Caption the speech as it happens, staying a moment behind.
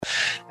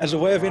As a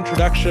way of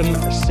introduction,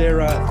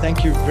 Sarah,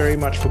 thank you very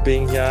much for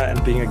being here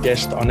and being a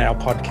guest on our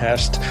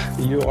podcast.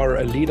 You are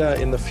a leader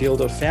in the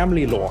field of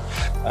family law.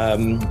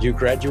 You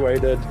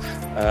graduated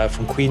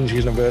from Queen's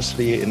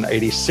University in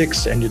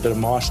 86 and you did a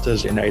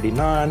master's in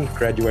 89,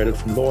 graduated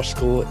from law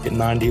school in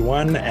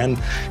 91. And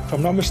if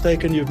I'm not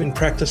mistaken, you've been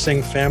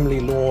practicing family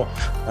law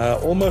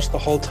almost the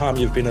whole time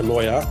you've been a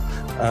lawyer.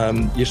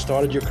 You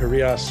started your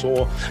career, I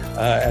saw,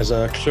 as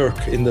a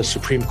clerk in the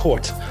Supreme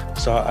Court.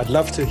 So I'd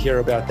love to hear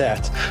about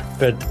that.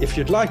 But if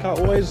you'd like, I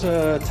always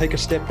take a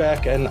step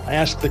back and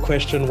ask the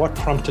question, what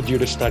prompted you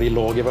to study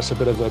law? Give us a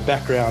bit of a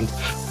background.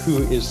 Who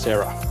is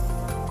Sarah?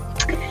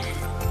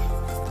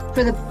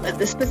 For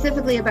the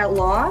specifically about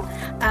law,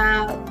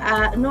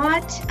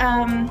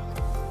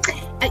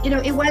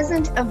 it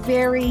wasn't a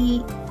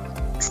very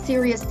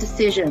serious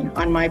decision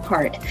on my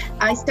part.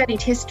 I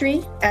studied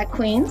history at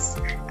Queen's,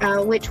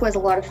 which was a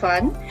lot of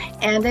fun.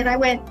 And then I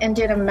went and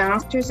did a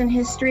master's in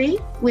history,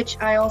 which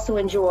I also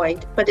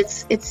enjoyed, but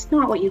it's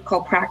not what you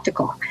call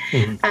practical.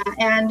 Mm-hmm.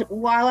 And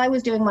while I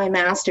was doing my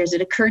master's, it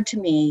occurred to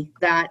me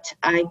that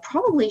I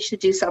probably should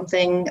do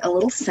something a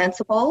little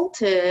sensible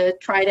to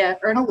try to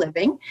earn a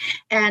living.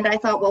 And I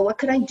thought, well, what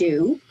could I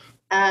do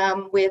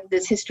with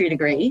this history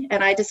degree?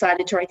 And I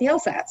decided to write the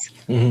LSATs.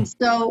 Mm-hmm.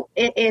 So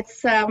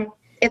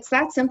it's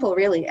that simple,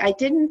 really.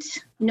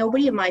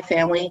 Nobody in my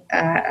family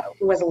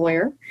was a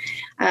lawyer,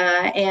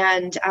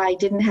 and I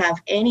didn't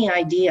have any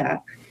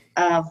idea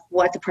of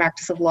what the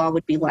practice of law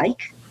would be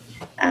like.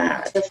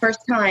 The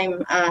first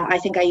time I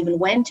think I even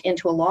went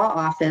into a law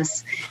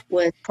office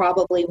was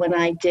probably when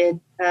I did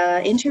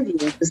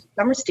interviews as a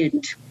summer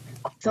student.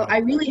 So I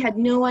really had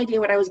no idea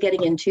what I was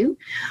getting into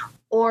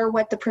or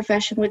what the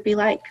profession would be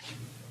like.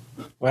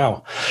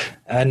 Wow.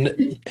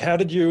 And how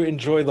did you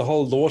enjoy the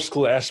whole law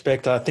school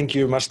aspect? I think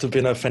you must have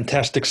been a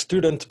fantastic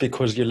student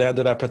because you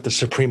landed up at the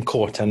Supreme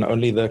Court and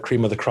only the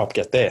cream of the crop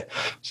get there.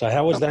 So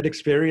how was that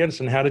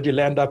experience and how did you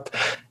land up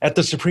at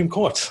the Supreme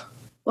Court?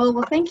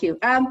 Well, thank you.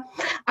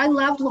 I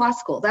loved law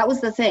school. That was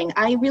the thing.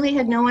 I really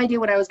had no idea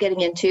what I was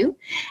getting into.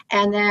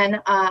 And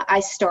then I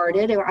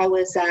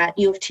was at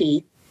U of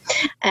T.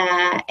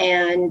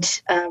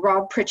 And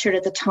Rob Pritchard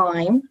at the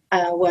time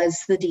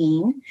was the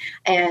dean,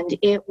 and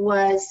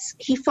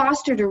he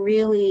fostered a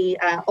really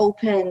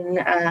open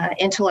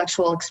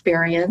intellectual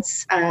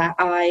experience.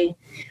 I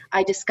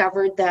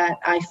discovered that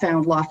I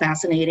found law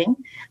fascinating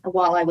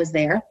while I was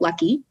there,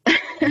 lucky,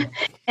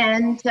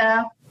 and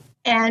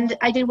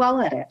I did well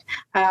at it,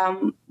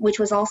 which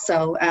was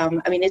also,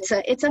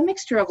 it's a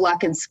mixture of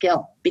luck and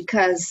skill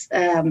because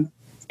I'm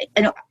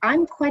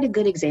quite a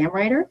good exam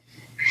writer.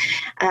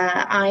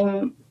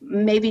 I'm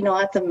maybe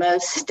not the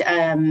most,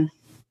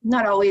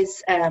 not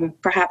always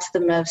perhaps the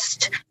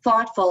most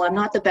thoughtful. I'm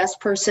not the best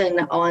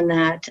person on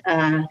that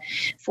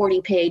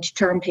 40-page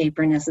term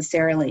paper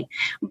necessarily,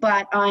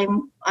 but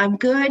I'm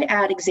good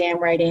at exam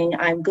writing.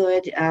 I'm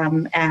good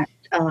at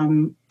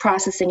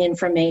processing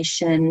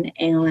information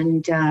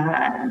and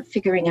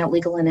figuring out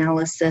legal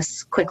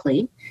analysis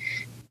quickly.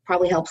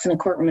 Probably helps in a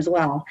courtroom as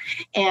well.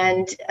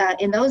 And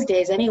in those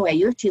days anyway,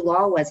 U of T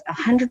law was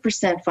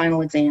 100%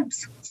 final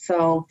exams.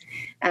 So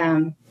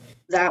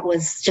that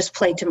was just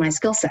played to my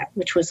skill set,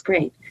 which was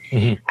great.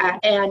 Mm-hmm.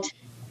 And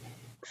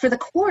for the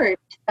court,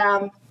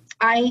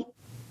 I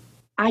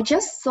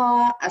just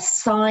saw a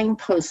sign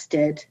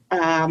posted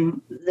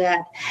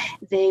that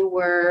they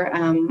were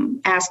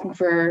asking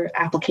for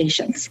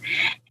applications.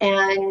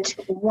 And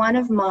one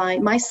of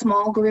my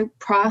small group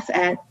prof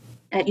at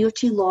U of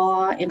T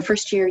Law, in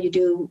first year, you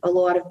do a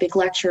lot of big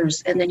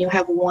lectures, and then you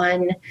have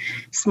one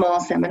small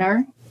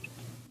seminar.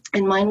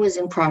 And mine was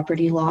in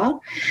property law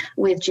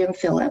with Jim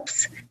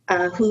Phillips,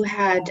 who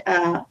had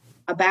a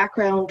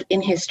background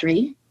in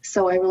history.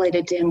 So I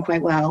related to him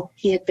quite well.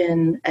 He had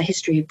been a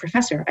history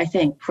professor, I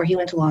think, before he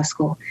went to law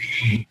school.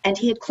 Mm-hmm. And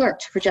he had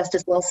clerked for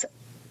Justice Wilson.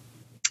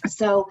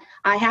 So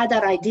I had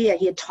that idea.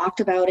 He had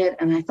talked about it,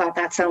 and I thought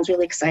that sounds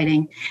really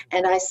exciting.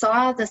 And I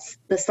saw the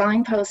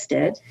sign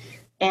posted,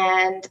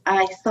 and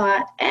I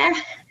thought,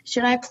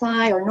 should I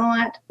apply or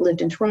not?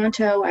 Lived in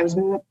Toronto. I was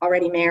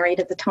already married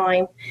at the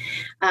time.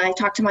 I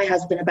talked to my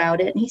husband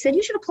about it, and he said,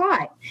 you should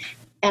apply.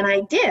 And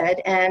I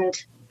did, and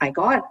I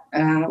got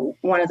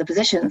one of the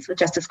positions with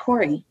Justice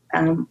Corey.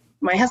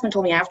 My husband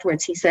told me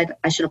afterwards, he said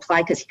I should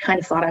apply because he kind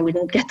of thought I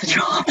wouldn't get the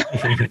job.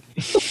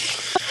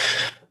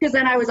 Because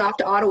then I was off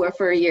to Ottawa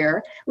for a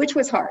year, which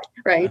was hard,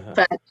 right?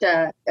 Uh-huh.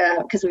 But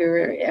because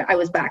I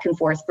was back and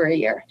forth for a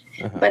year.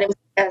 Uh-huh. But it was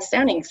an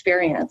astounding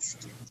experience.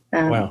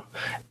 Wow.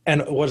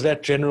 And was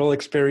that general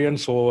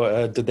experience,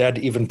 or did that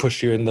even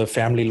push you in the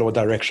family law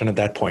direction at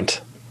that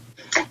point?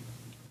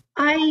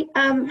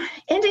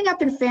 Ending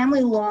up in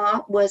family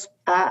law was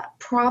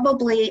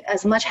probably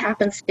as much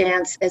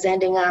happenstance as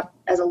ending up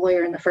as a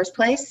lawyer in the first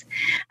place.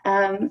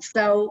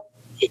 So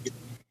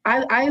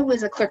I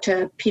was a clerk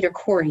to Peter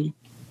Corey,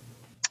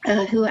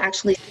 who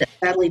actually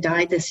sadly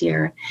died this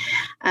year.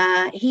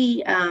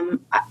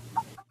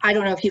 I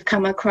don't know if you've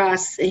come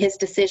across his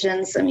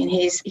decisions. I mean,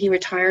 he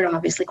retired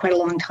obviously quite a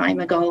long time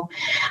ago,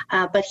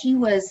 but he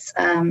was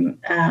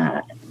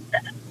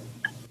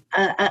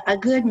a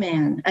good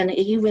man, and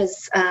he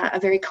was a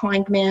very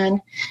kind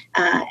man,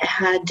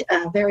 had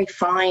a very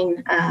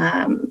fine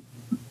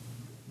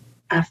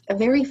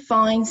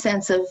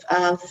sense of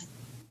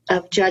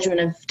judgment,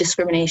 of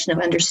discrimination, of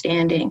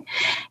understanding.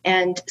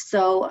 And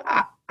so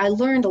I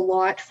learned a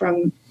lot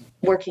from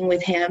working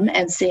with him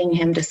and seeing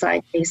him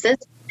decide cases.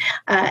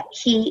 I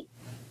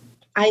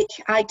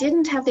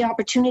didn't have the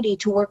opportunity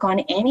to work on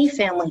any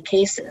family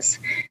cases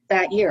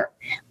that year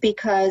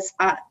because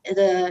at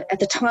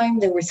the time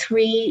there were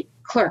 3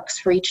 clerks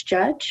for each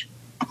judge,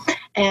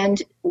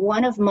 and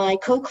one of my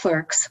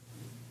co-clerks,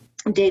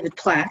 David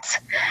Platts,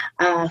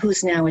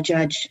 who's now a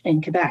judge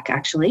in Quebec,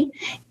 actually,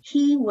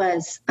 he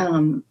was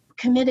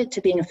committed to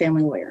being a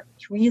family lawyer.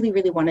 He really,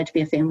 really wanted to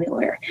be a family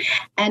lawyer.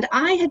 And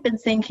I had been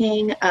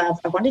thinking I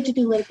wanted to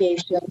do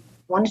litigation,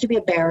 wanted to be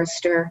a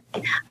barrister.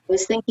 I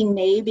was thinking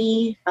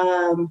maybe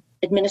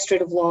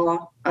administrative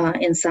law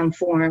in some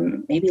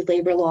form, maybe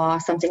labor law,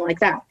 something like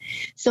that.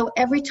 So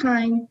every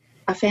time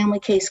a family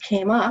case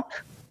came up,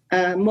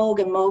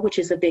 Moog and Moog, which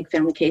is a big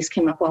family case,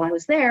 came up while I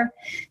was there,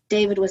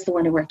 David was the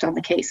one who worked on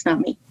the case, not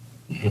me.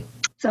 Mm-hmm.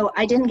 So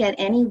I didn't get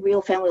any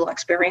real family law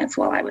experience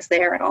while I was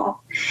there at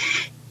all.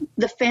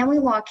 The family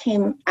law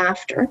came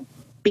after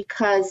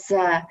because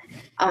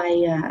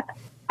I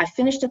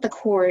finished at the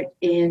court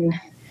in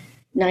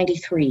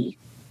 93,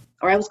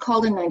 or I was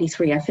called in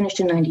 93. I finished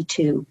in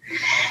 92.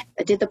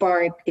 I did the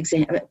bar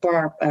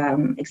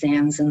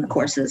exams and the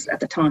courses at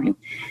the time.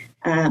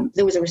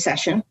 There was a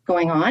recession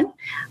going on.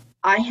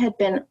 I had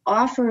been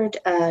offered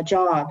a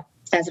job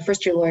as a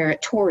first-year lawyer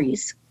at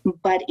Torrey's,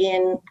 but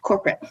in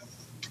corporate.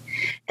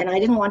 And I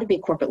didn't want to be a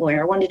corporate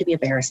lawyer. I wanted to be a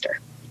barrister.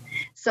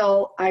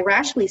 So I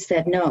rashly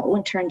said no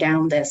and turned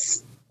down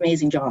this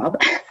amazing job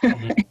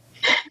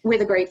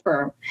with a great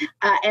firm.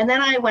 And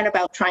then I went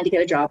about trying to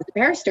get a job as a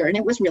barrister, and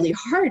it was really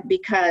hard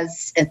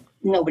because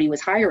nobody was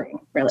hiring,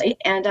 really.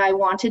 And I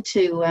wanted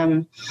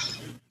to,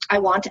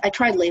 I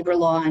tried labor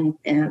law and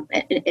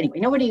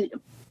anyway,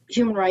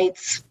 human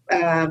rights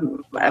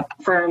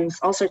firms,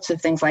 all sorts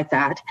of things like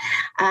that.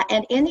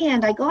 And in the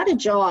end, I got a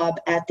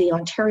job at the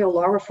Ontario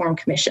Law Reform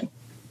Commission.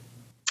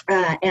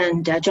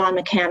 And John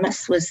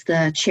McCamus was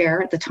the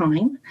chair at the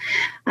time.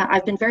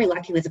 I've been very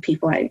lucky with the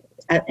people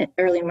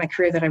early in my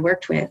career that I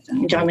worked with. I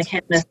mean, John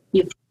McCamus,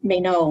 you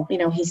may know,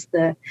 he's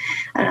the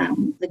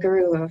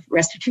guru of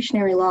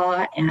restitutionary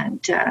law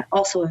and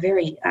also a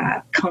very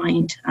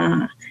kind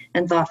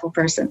and thoughtful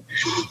person.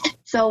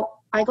 So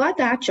I got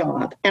that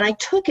job and I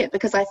took it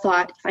because I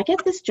thought, if I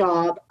get this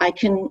job, I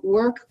can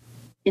work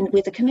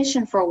with the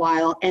commission for a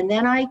while, and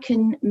then I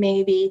can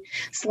maybe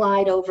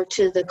slide over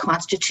to the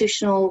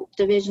constitutional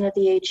division of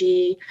the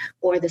AG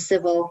or the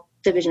civil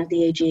division of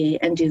the AG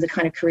and do the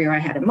kind of career I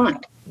had in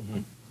mind. Mm-hmm.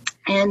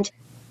 And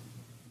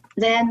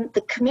then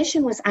the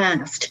commission was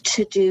asked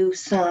to do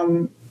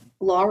some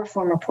law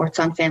reform reports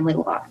on family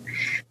law.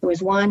 There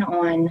was one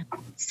on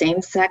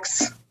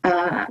same-sex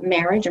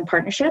marriage and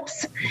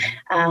partnerships.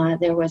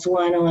 There was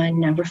one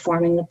on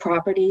reforming the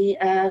property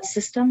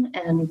system,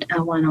 and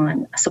one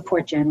on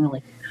support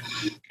generally.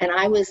 And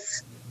I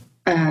was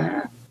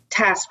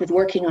tasked with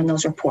working on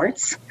those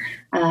reports.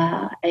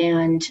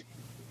 And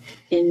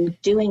in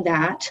doing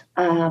that,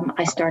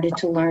 I started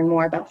to learn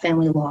more about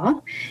family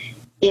law.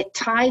 It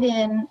tied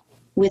in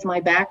with my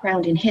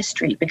background in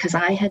history because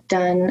I had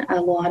done a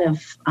lot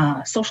of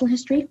social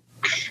history.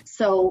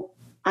 So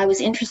I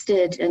was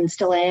interested, and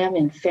still am,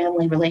 in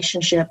family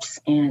relationships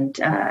and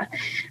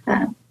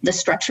the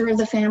structure of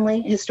the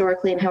family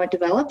historically and how it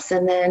develops.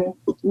 And then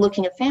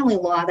looking at family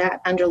law, that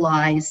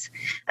underlies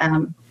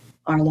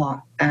our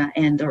law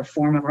and the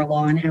reform of our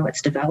law and how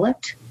it's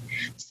developed.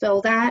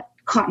 So that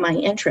caught my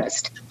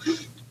interest.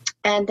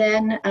 And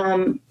then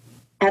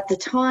at the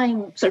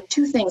time, sort of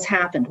 2 things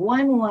happened.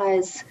 One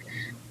was,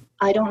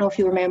 I don't know if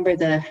you remember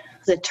the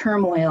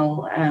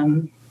turmoil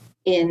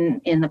in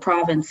the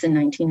province in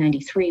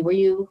 1993. Were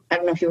you? I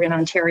don't know if you were in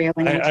Ontario.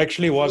 I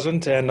actually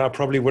wasn't, and I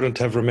probably wouldn't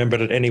have remembered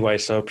it anyway,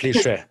 so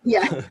please share.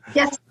 Yeah,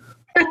 yes.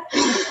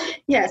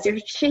 Yes, you're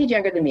a shade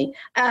younger than me.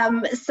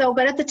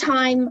 But at the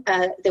time,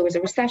 there was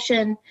a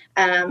recession.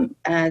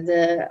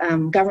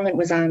 The government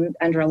was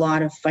under a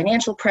lot of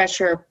financial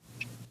pressure.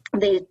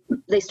 They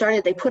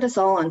put us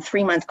all on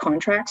 3-month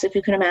contracts, if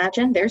you can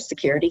imagine. There's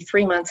security,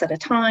 3 months at a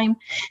time.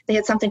 They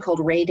had something called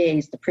Ray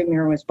Days. The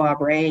premier was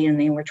Bob Ray, and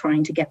they were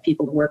trying to get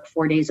people to work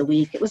 4 days a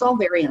week. It was all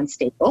very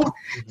unstable.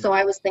 Mm-hmm. So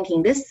I was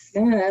thinking, it's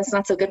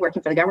not so good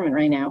working for the government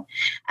right now.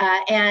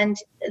 And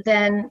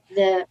then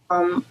there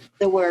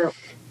were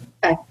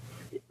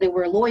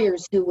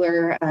lawyers who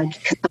were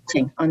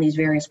consulting on these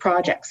various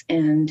projects.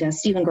 And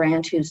Stephen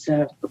Grant, who's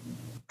a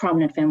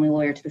prominent family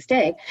lawyer to this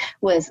day,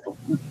 was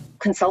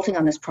consulting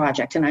on this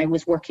project, and I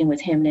was working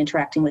with him and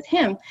interacting with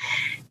him.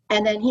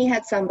 And then he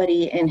had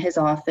somebody in his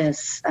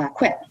office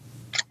quit.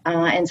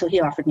 And so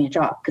he offered me a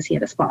job because he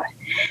had a spot.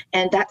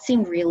 And that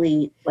seemed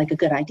really like a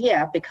good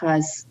idea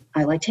because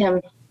I liked him.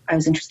 I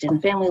was interested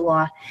in family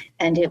law,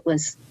 and it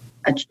was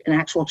an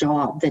actual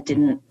job that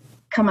didn't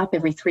come up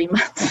every 3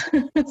 months.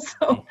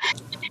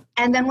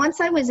 And then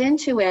once I was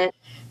into it,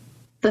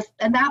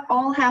 and that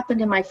all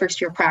happened in my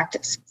first year of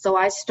practice. So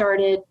I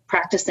started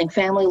practicing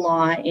family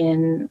law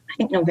in, I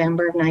think,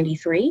 November of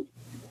 93.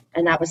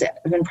 And that was it.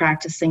 I've been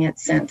practicing it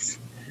since.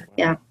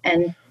 Yeah.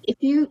 And if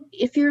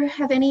you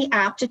have any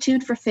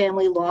aptitude for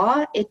family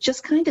law, it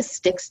just kind of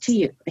sticks to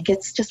you. Like,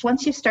 it's just,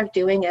 once you start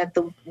doing it,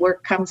 the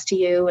work comes to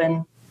you,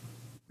 and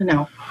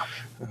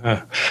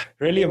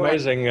really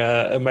amazing.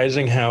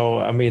 Amazing how,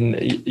 I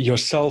mean,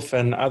 yourself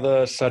and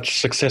other such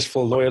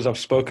successful lawyers I've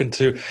spoken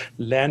to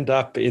land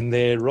up in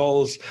their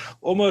roles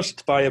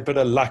almost by a bit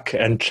of luck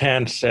and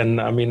chance. And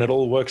I mean, it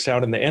all works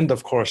out in the end,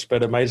 of course,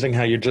 but amazing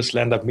how you just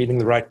land up meeting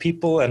the right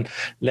people and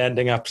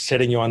landing up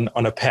setting you on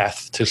a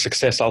path to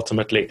success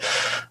ultimately.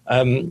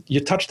 You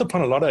touched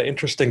upon a lot of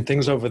interesting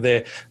things over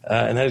there,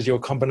 and that is your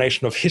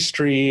combination of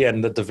history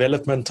and the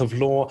development of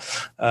law.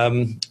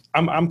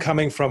 I'm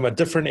coming from a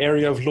different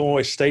area of law,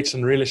 estates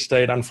and real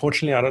estate.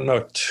 Unfortunately, I don't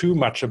know too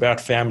much about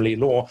family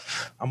law.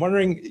 I'm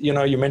wondering,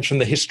 you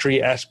mentioned the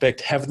history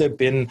aspect. Have there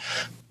been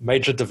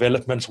major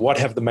developments? What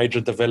have the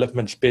major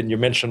developments been? You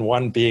mentioned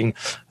one being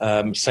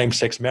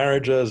same-sex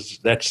marriages.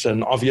 That's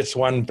an obvious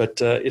one.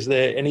 But is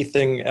there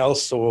anything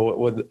else or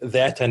with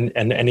that and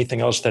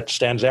anything else that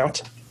stands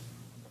out?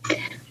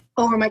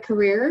 Over my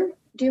career,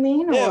 do you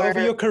mean? Yeah,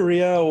 over your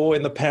career or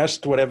in the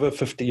past, whatever,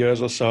 50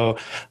 years or so.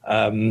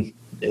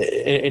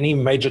 Any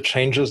major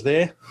changes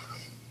there?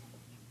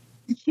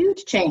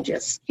 Huge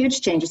changes,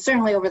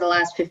 certainly over the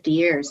last 50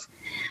 years,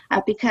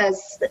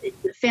 because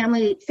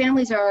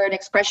families are an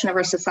expression of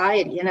our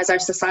society. And as our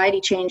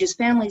society changes,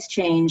 families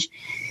change,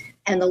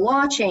 and the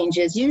law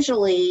changes,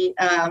 usually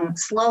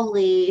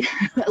slowly,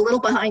 a little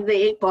behind the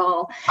eight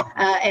ball,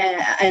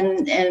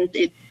 and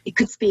it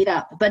could speed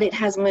up, but it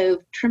has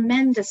moved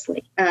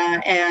tremendously.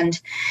 And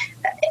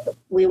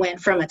we went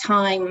from a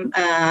time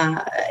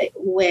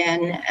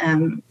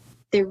when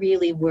there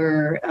really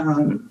were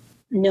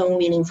no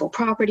meaningful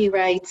property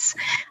rights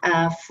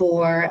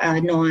for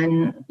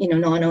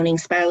non-owning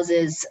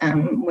spouses,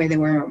 where they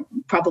were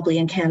probably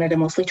in Canada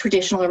mostly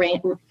traditional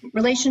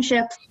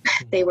relationships.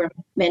 They were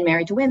men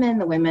married to women.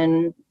 The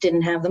women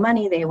didn't have the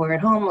money. They were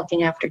at home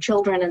looking after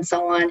children and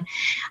so on.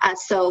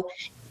 So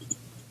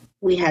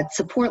we had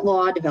support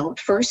law developed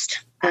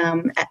first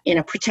in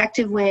a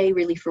protective way,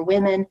 really for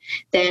women.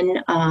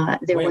 Then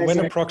when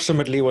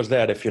approximately was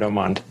that, if you don't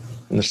mind?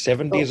 In the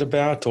 70s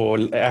about, or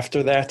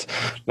after that?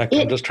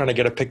 I'm just trying to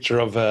get a picture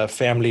of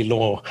family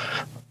law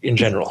in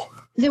general.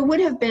 There would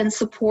have been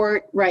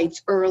support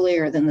rights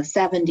earlier than the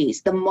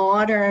 70s. The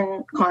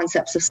modern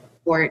concepts of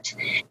support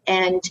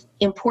and,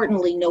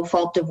 importantly,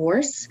 no-fault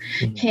divorce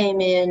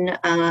came in,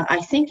 I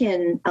think,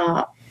 in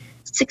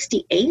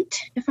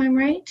 68, if I'm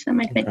right. I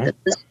might think that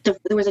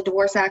there was a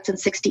Divorce Act in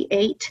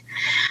 68,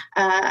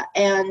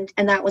 and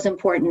that was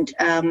important.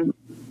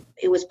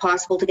 It was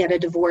possible to get a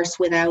divorce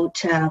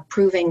without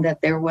proving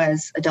that there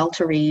was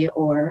adultery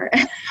or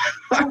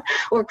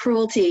or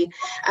cruelty.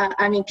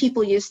 I mean,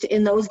 people used to,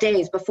 in those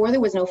days, before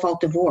there was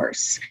no-fault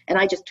divorce, and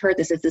I just heard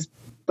this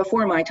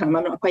before my time.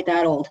 I'm not quite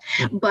that old,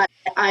 but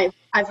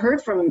I've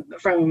heard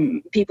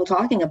from people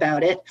talking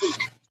about it.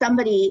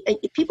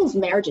 People's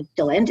marriages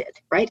still ended,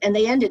 right? And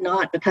they ended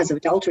not because of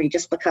adultery,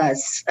 just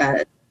because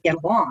get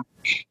along.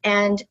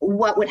 And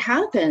what would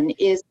happen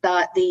is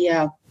that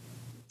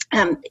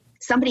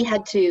somebody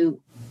had to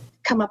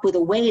come up with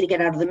a way to get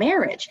out of the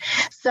marriage.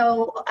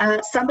 So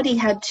somebody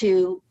had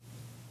to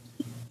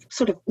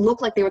sort of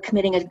look like they were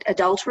committing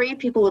adultery.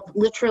 People would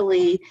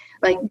literally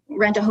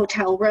rent a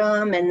hotel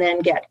room and then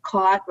get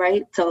caught,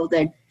 right? So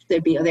they'd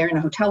be there in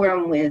a hotel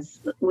room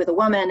with a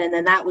woman, and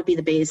then that would be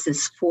the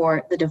basis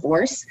for the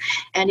divorce.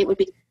 And it would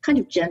be kind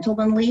of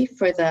gentlemanly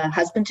for the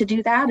husband to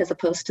do that as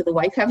opposed to the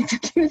wife having to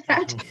do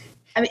that.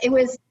 I mean, it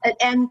was,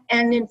 and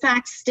in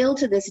fact, still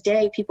to this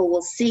day, people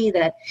will see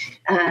that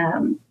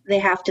they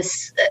have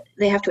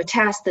to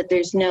attest that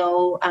there's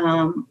no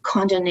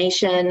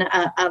condemnation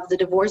of the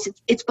divorce.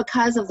 It's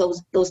because of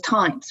those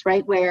times,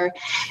 right, where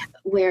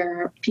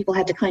people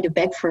had to kind of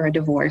beg for a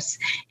divorce.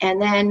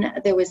 And then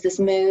there was this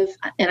move,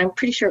 and I'm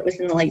pretty sure it was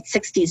in the late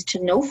 60s,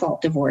 to no-fault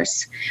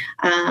divorce,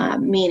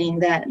 meaning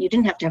that you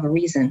didn't have to have a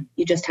reason.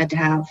 You just had to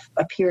have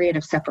a period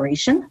of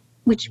separation,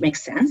 which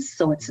makes sense.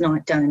 So it's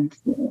not done,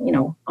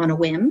 on a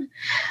whim.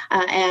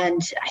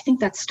 And I think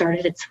that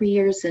started at 3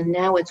 years, and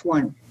now it's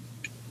 1.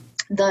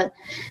 The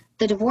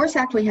Divorce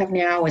Act we have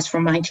now is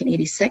from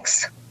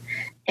 1986,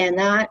 and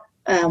that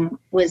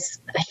was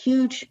a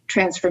huge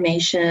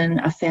transformation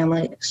of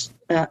family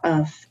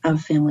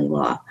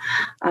law.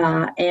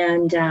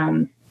 And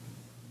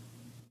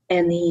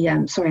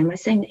the sorry, am I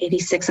saying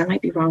 86? I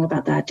might be wrong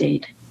about that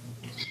date.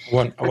 I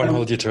won't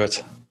hold you to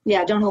it.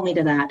 Yeah, don't hold me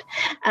to that.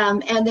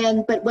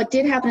 But what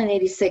did happen in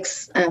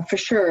 86 for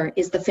sure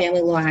is the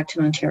Family Law Act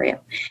in Ontario.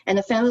 And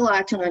the Family Law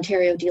Act in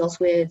Ontario deals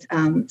with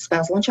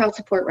spousal and child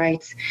support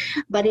rights,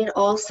 but it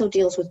also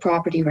deals with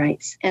property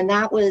rights. And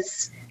that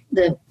was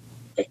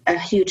a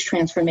huge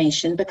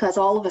transformation, because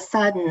all of a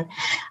sudden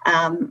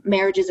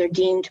marriages are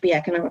deemed to be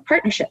economic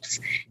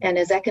partnerships. And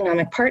as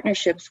economic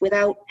partnerships,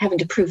 without having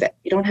to prove it,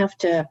 you don't have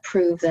to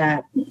prove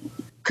that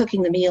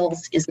cooking the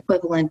meals is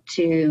equivalent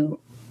to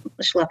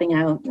schlepping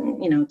out,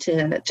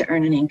 to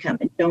earn an income,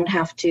 and don't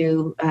have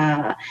to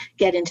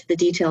get into the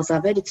details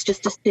of it. It's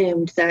just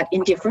assumed that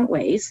in different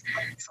ways,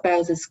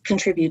 spouses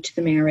contribute to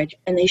the marriage,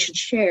 and they should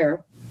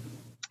share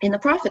in the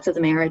profits of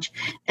the marriage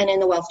and in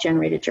the wealth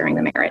generated during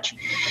the marriage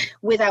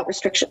without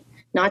restriction,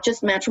 not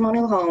just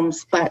matrimonial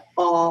homes, but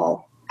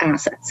all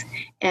assets.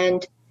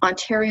 And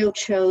Ontario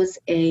chose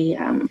a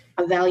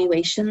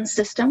valuation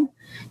system.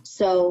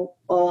 So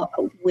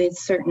with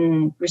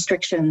certain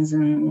restrictions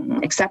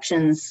and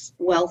exceptions,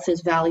 wealth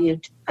is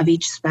valued of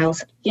each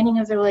spouse at the beginning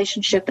of the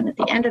relationship and at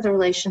the end of the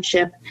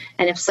relationship.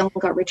 And if someone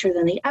got richer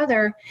than the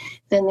other,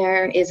 then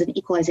there is an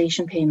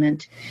equalization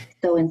payment.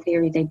 So in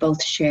theory, they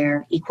both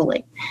share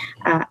equally.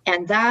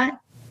 And that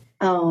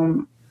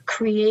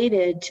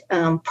created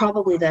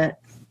probably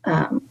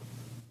a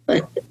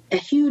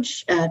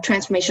huge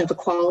transformation of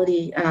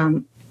equality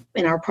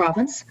in our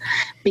province,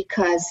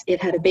 because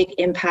it had a big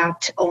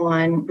impact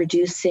on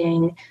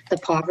reducing the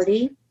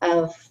poverty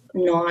of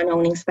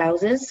non-owning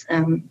spouses,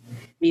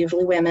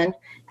 usually women,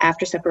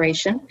 after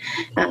separation,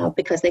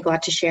 because they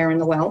got to share in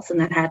the wealth,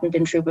 and that hadn't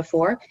been true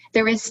before.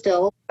 There is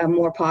still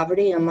more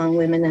poverty among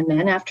women than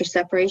men after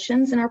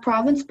separations in our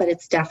province, but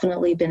it's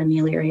definitely been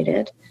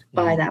ameliorated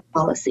by that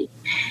policy.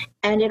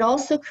 And it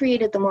also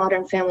created the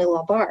modern family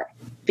law bar,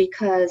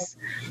 because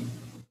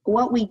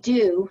what we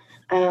do,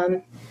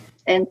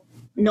 and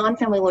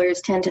non-family lawyers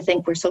tend to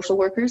think we're social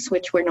workers,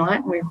 which we're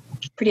not. We're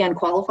pretty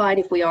unqualified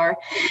if we are.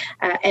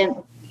 And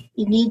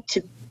you need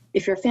to,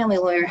 if you're a family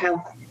lawyer, have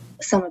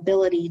some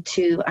ability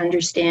to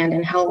understand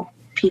and help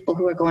people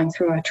who are going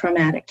through a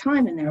traumatic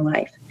time in their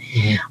life.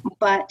 Mm-hmm.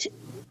 But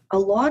a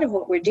lot of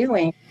what we're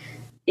doing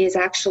is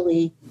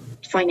actually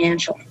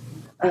financial,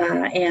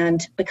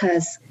 and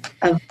because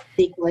of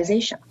the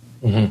equalization.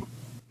 Mm-hmm.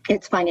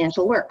 It's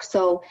financial work.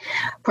 So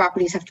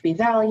properties have to be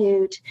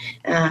valued,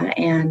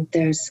 and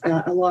there's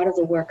a lot of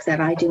the work that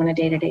I do on a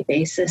day-to-day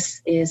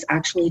basis is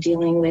actually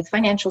dealing with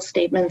financial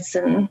statements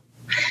and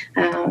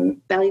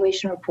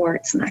valuation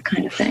reports and that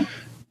kind of thing.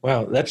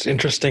 Wow, that's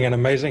interesting and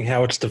amazing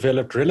how it's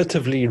developed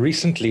relatively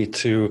recently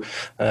to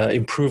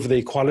improve the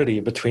equality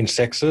between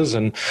sexes.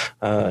 And,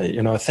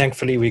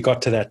 thankfully we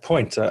got to that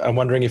point. I'm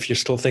wondering if you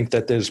still think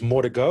that there's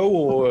more to go,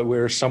 or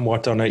we're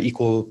somewhat on an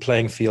equal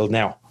playing field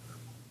now?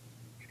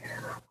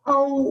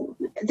 Oh,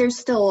 there's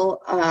still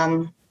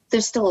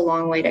a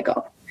long way to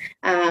go.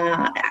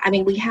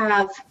 We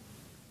have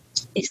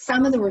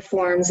some of the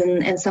reforms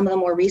and some of the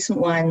more recent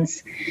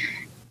ones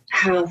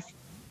have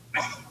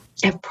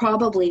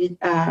probably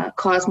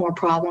caused more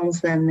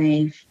problems than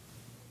they've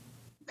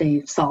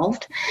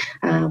solved.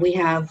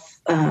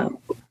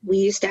 We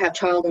used to have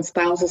child and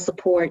spousal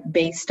support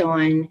based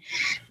on,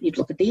 you'd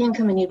look at the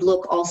income and you'd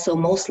look also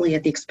mostly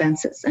at the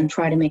expenses and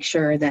try to make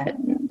sure that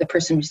the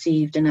person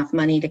received enough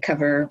money to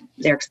cover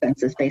their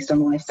expenses based on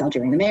the lifestyle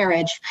during the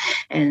marriage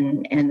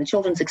and the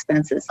children's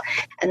expenses.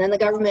 And then the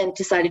government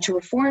decided to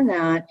reform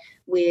that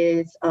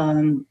with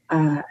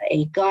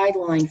a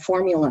guideline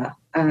formula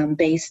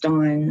based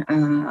on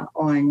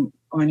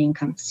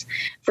incomes,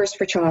 first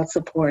for child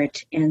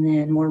support and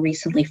then more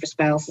recently for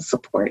spousal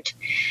support.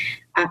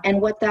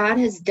 And what that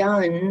has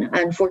done,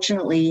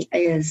 unfortunately,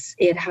 is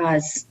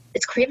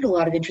it's created a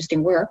lot of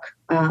interesting work.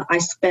 I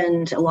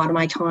spend a lot of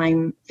my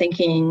time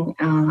thinking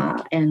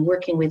and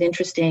working with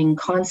interesting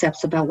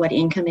concepts about what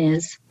income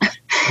is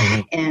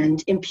mm-hmm.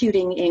 and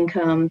imputing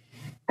income.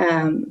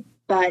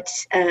 But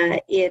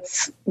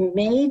it's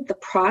made the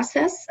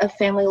process of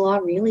family law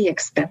really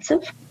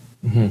expensive.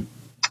 Mm-hmm.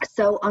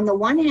 So on the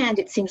one hand,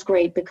 it seems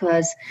great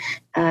because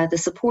the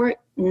support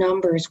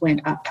numbers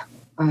went up,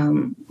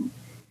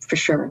 for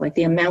sure. Like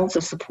the amounts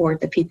of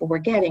support that people were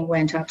getting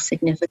went up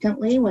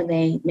significantly when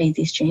they made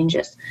these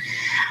changes.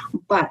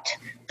 But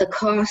the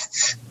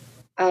costs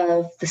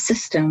of the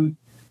system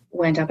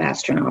went up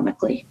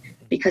astronomically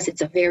because it's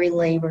a very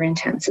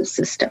labor-intensive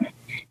system.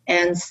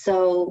 And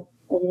so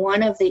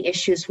one of the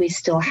issues we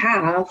still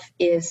have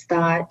is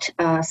that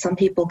some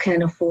people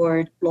can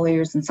afford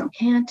lawyers and some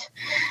can't,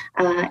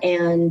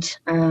 and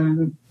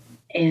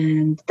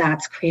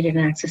that's created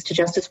an access to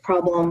justice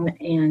problem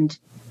and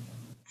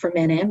for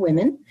men and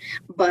women.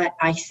 But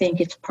I think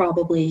it's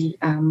probably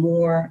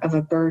more of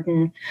a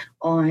burden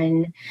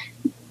on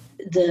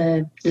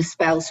the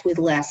spouse with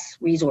less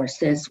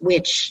resources,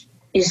 which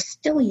is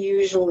still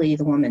usually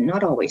the woman,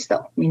 not always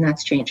though.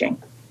 That's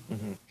changing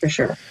mm-hmm. for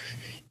sure.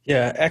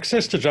 Yeah,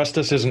 access to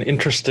justice is an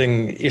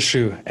interesting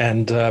issue,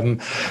 and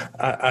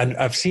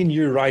I've seen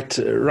you write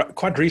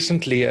quite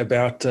recently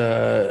about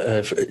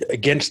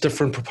against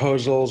different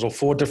proposals or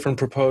for different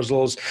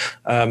proposals.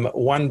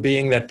 One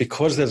being that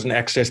because there's an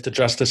access to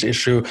justice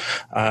issue,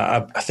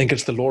 I think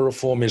it's the law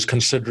reform is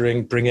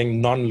considering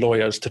bringing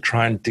non-lawyers to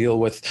try and deal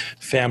with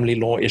family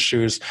law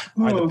issues,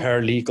 either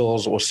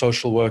paralegals or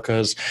social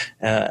workers.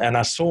 And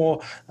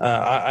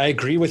I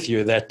agree with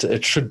you that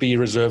it should be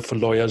reserved for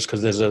lawyers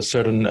because there's a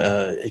certain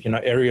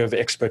area of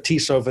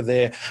expertise over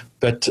there.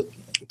 But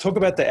talk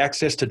about the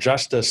access to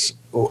justice.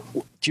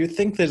 Do you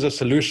think there's a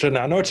solution?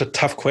 I know it's a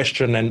tough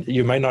question and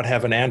you may not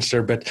have an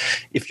answer, but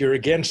if you're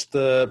against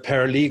the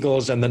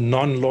paralegals and the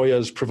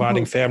non-lawyers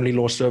providing family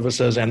law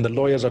services and the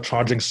lawyers are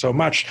charging so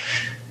much,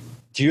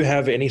 do you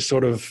have any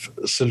sort of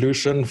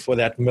solution for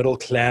that middle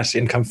class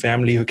income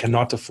family who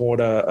cannot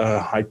afford a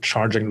high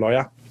charging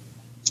lawyer?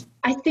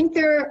 I think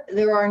there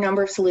are a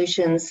number of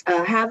solutions.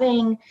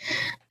 Having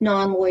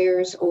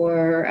non-lawyers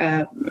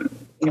or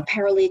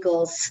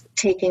paralegals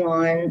taking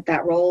on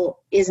that role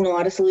is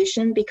not a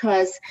solution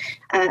because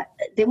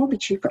they won't be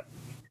cheaper,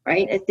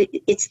 right?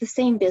 It's the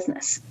same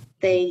business.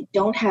 They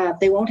won't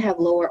have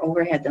lower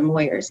overhead than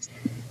lawyers.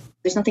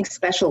 There's nothing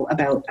special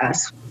about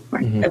us.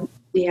 Right? Mm-hmm.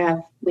 We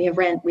have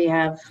rent, we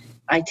have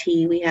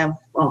IT, we have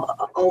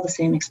all the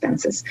same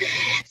expenses.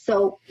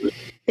 So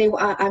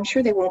I'm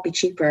sure they won't be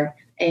cheaper,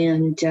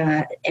 and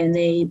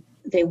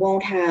they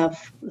won't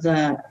have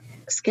the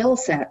skill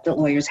set that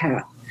lawyers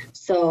have.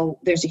 So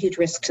there's a huge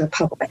risk to the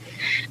public.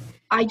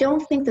 I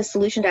don't think the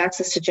solution to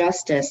access to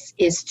justice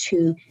is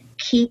to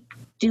keep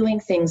doing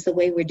things the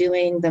way we're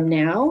doing them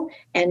now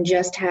and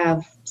just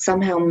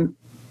somehow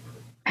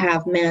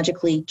have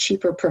magically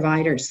cheaper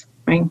providers,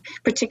 right?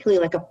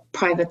 Particularly like a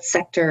private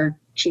sector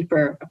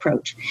cheaper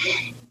approach.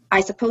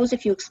 I suppose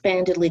if you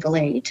expanded legal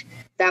aid,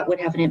 that would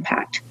have an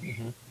impact.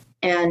 Mm-hmm.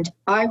 And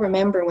I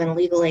remember when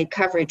legal aid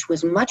coverage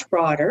was much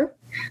broader,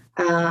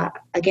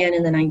 again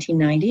in the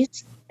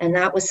 1990s, and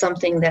that was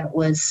something that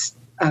was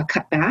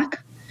cut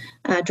back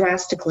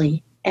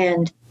drastically.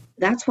 And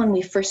that's when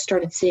we first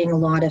started seeing a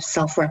lot of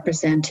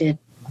self-represented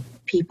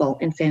people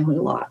in family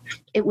law.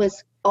 It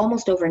was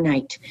almost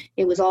overnight.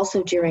 It was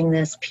also during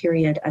this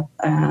period of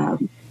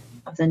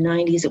the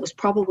 90s. It was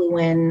probably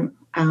when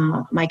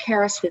Mike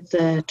Harris with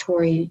the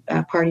Tory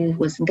party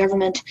was in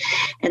government,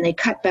 and they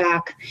cut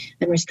back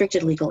and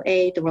restricted legal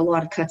aid. There were a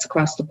lot of cuts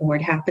across the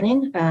board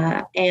happening,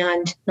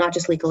 and not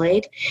just legal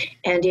aid.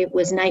 And it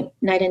was night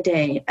and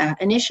day.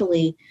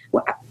 Initially,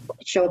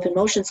 show up in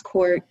motions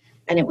court,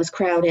 and it was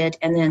crowded.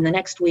 And then the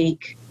next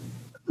week,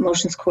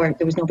 motions court,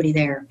 there was nobody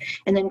there.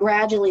 And then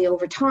gradually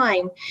over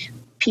time,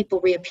 people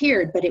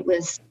reappeared, but it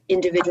was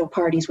individual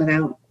parties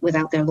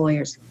without their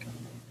lawyers.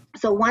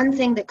 So one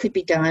thing that could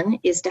be done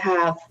is to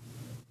have,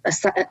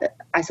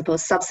 I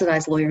suppose,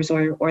 subsidized lawyers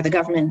or the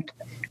government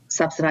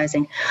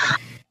subsidizing.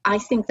 I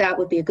think that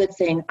would be a good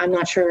thing. I'm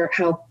not sure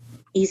how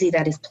easy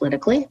that is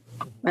politically,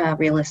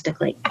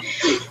 realistically.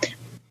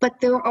 But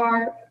there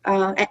are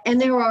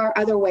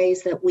other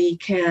ways that we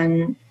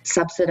can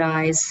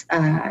subsidize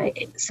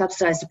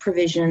the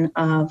provision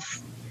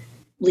of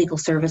legal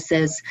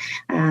services.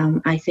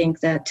 I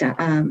think that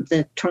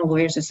the Toronto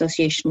Lawyers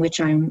Association,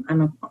 which I'm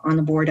on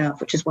the board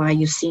of, which is why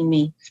you've seen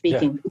me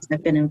speaking, because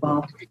I've been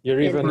involved. You're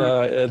even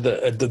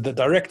the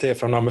director,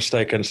 if I'm not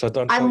mistaken. So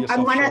don't sell yourself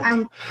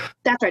short.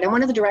 That's right. I'm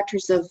one of the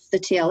directors of the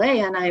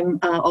TLA, and I'm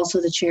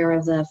also the chair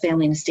of the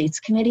Family and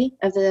Estates Committee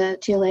of the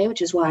TLA,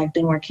 which is why I've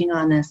been working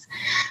on this.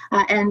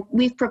 And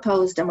we've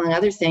proposed, among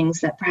other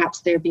things, that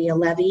perhaps there be a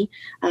levy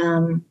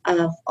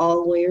of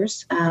all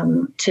lawyers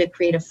to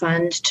create a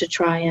fund to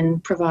try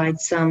and provide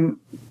some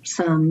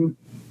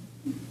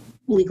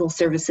legal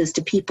services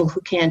to people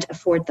who can't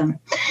afford them.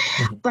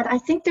 Mm-hmm. But I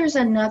think there's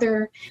a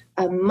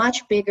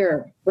much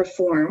bigger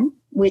reform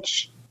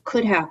which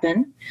could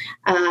happen,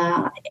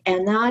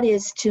 and that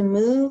is to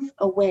move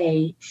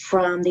away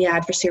from the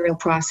adversarial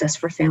process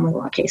for family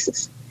law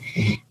cases.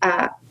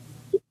 Mm-hmm.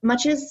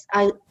 Much as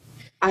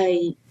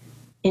I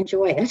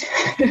enjoy it,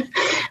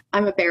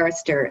 I'm a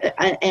barrister,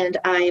 and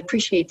I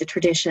appreciate the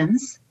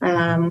traditions.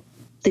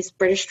 This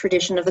British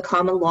tradition of the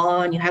common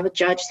law, and you have a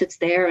judge sits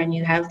there, and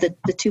you have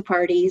the two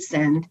parties,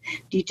 and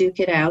you duke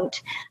it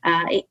out.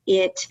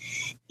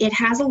 It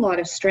has a lot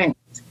of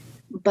strength,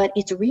 but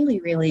it's really,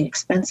 really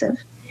expensive,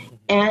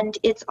 and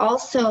it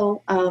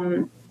also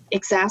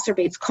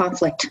exacerbates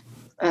conflict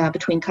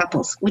between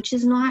couples, which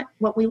is not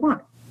what we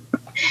want.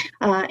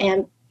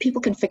 And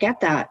people can forget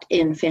that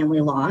in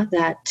family law.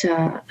 That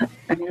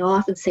I'll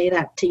often say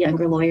that to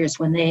younger lawyers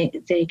when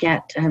they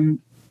get.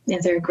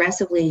 They're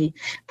aggressively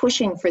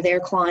pushing for their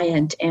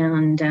client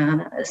and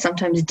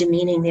sometimes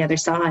demeaning the other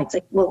side. It's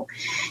like, well,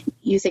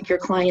 you think your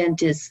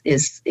client is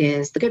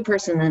the good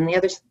person and the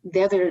other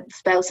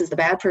spouse is the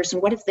bad person.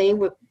 What if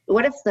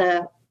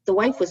the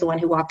wife was the one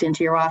who walked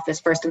into your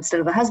office first instead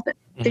of the husband?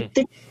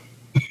 Mm-hmm.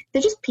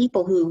 They're just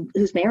people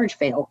whose marriage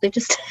failed.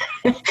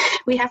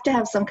 We have to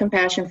have some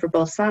compassion for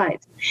both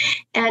sides.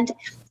 And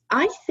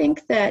I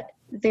think that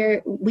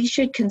we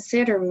should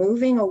consider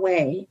moving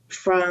away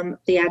from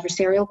the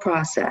adversarial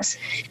process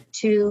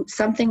to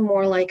something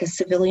more like a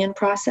civilian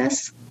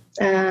process,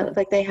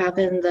 like they have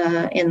in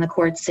the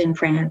courts in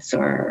France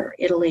or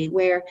Italy,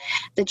 where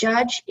the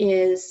judge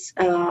is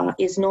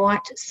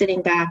not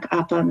sitting back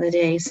up on the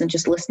dais and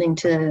just listening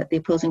to the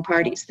opposing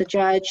parties. The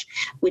judge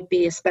would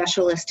be a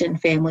specialist in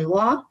family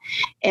law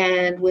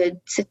and would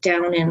sit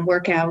down and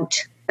work out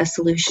a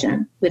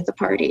solution with the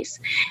parties.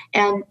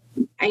 And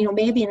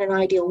maybe in an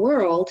ideal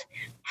world,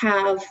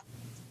 have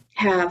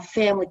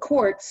family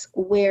courts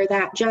where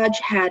that judge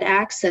had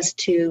access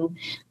to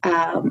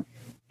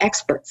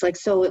experts. Like,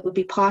 so it would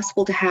be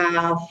possible to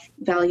have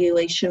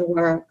valuation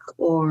work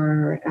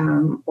or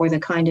the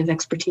kind of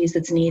expertise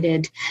that's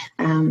needed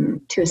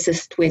to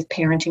assist with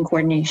parenting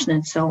coordination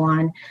and so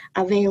on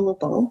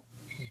available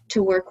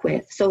to work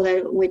with, so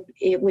that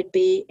it would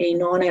be a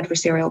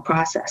non-adversarial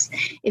process.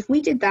 If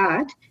we did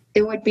that,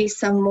 there would be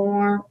some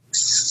more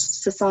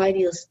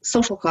societal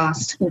social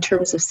cost in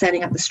terms of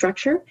setting up the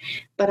structure,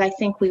 but I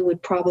think we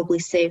would probably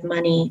save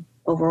money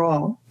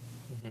overall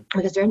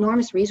because there are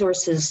enormous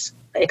resources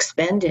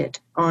expended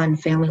on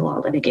family law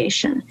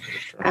litigation.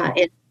 Sure.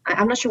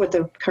 I'm not sure what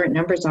the current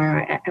numbers are.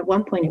 At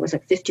one point, it was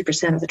like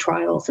 50% of the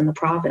trials in the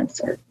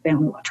province are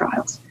family law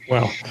trials.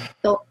 Wow.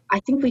 So I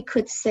think we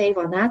could save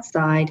on that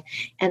side,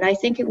 and I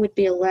think it would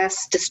be a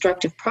less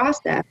destructive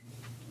process,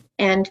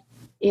 and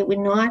it would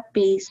not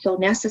be so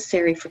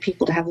necessary for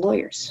people to have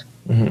lawyers.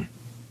 Mm-hmm.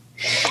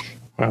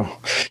 Wow.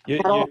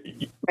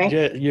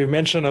 You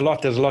mentioned a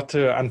lot. There's a lot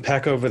to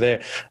unpack over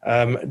there.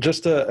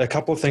 Just a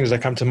couple of things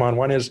that come to mind.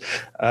 One is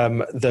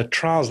the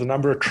trials, the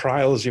number of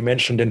trials you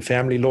mentioned in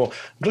family law.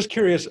 I'm just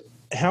curious,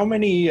 how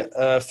many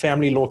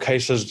family law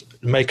cases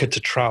make it to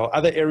trial?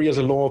 Other areas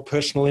of law,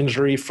 personal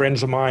injury,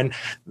 friends of mine,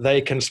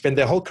 they can spend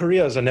their whole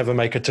careers and never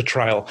make it to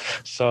trial.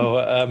 So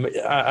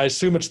I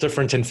assume it's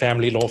different in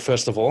family law,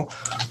 first of all.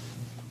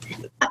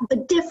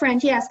 But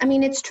different, yes. I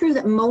mean, it's true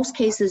that most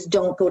cases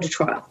don't go to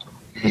trial.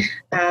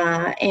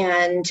 I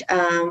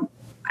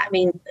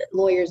mean,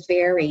 lawyers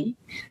vary,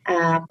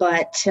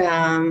 but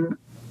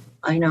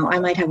I know I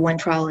might have one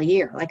trial a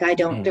year. Like I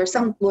don't, there are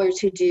some lawyers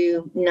who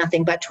do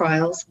nothing but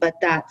trials, but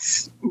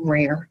that's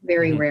rare,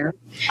 very rare.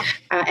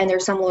 And there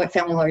are some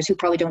family lawyers who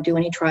probably don't do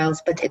any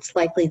trials, but it's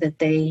likely that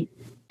they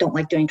don't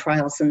like doing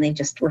trials and they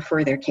just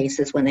refer their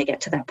cases when they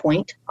get to that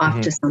point off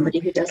to somebody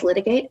who does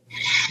litigate.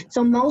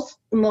 So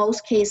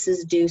most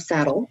cases do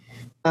settle,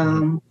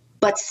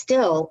 but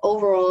still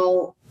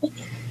overall,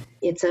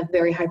 it's a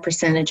very high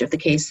percentage of the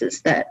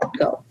cases that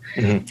go.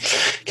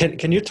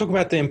 Can you talk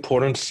about the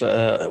importance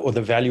or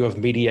the value of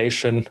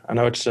mediation? I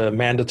know it's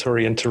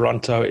mandatory in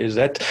Toronto. Does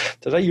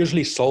that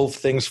usually solve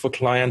things for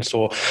clients?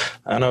 Or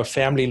I know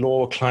family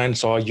law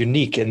clients are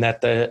unique in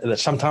that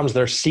sometimes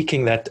they're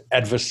seeking that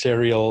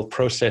adversarial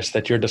process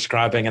that you're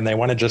describing, and they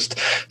want to just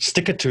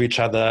stick it to each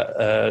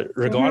other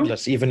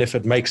regardless, even if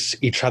it makes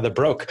each other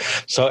broke.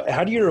 So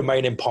how do you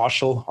remain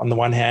impartial on the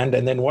one hand?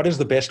 And then what is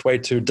the best way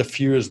to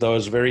diffuse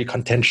those very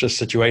contentious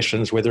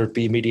situations, whether it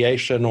be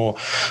mediation or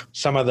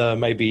some other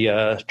maybe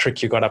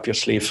trick you got up your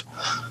sleeve?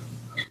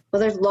 Well,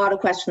 there's a lot of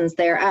questions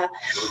there.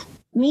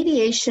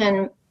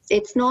 Mediation,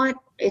 it's not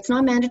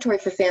mandatory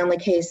for family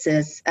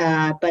cases,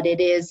 but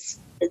it is,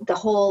 the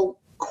whole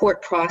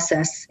court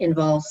process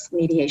involves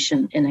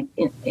mediation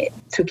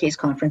through case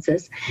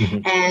conferences.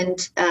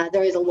 And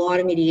there is a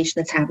lot of mediation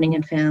that's happening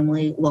in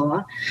family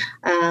law.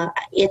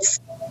 It's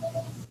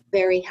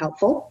very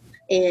helpful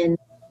in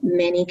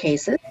many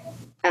cases,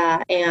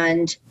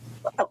 and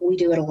we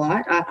do it a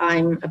lot.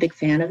 I'm a big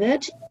fan of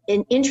it.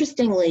 And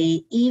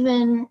interestingly,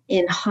 even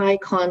in high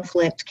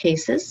conflict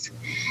cases,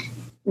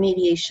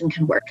 mediation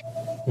can work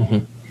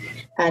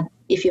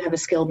if you have a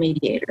skilled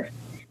mediator.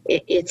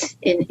 It's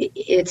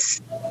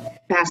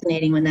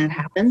fascinating when that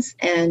happens,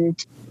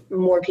 and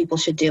more people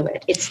should do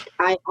it.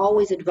 I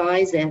always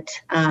advise it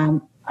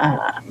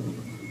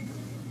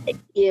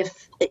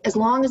as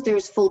long as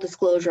there's full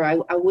disclosure.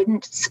 I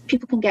wouldn't.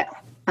 People can get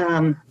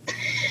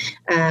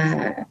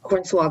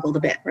hornswoggled a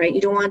bit, right?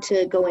 You don't want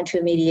to go into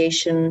a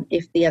mediation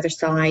if the other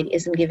side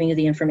isn't giving you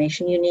the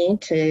information you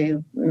need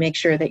to make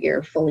sure that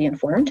you're fully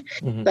informed.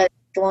 But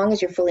as long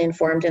as you're fully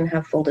informed and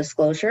have full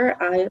disclosure,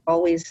 I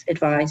always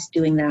advise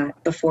doing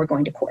that before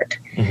going to court,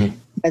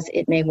 because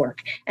it may work.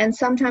 And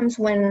sometimes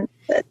when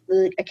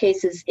a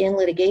case is in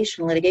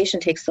litigation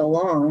takes so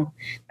long,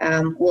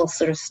 we'll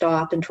sort of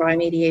stop and try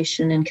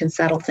mediation and can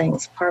settle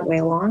things partway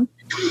along.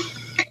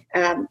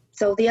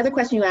 So the other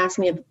question you asked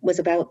me was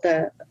about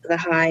the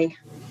high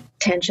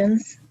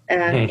tensions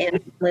in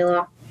family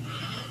law.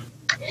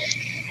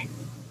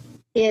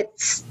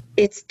 It's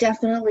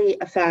definitely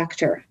a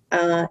factor.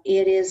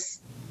 It is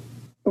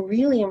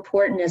really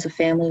important as a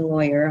family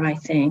lawyer, I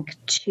think,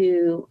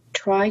 to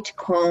try to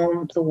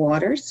calm the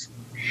waters,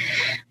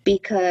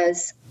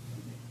 because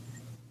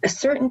a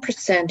certain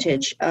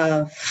percentage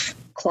of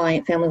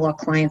family law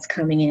clients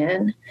coming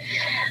in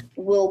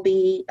will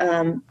be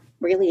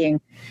really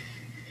angry.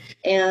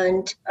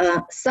 And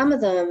some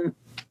of them,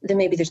 then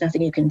maybe there's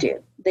nothing you can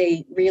do.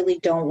 They really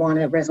don't want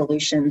a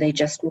resolution. They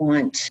just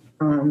want,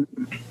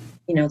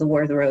 the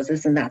War of the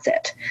Roses, and that's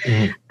it.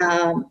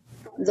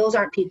 Those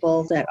aren't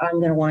people that I'm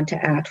going to want to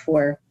act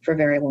for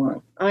very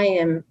long. I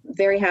am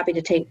very happy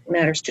to take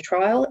matters to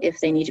trial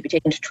if they need to be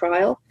taken to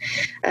trial.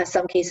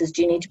 Some cases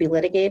do need to be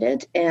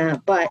litigated,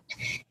 but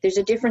there's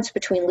a difference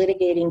between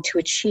litigating to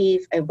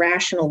achieve a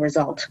rational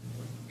result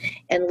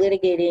and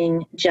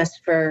litigating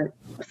just for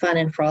fun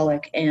and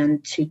frolic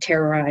and to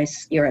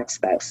terrorize your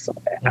ex-spouse.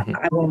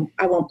 I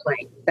won't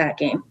play that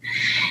game.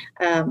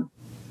 And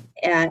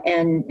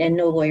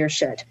no lawyer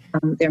should.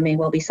 There may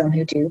well be some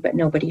who do, but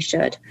nobody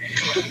should.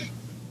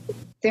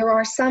 there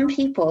are some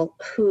people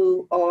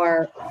who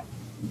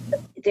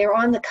they're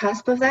on the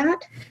cusp of that.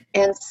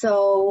 And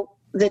so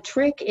the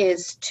trick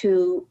is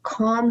to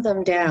calm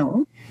them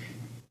down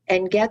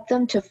and get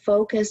them to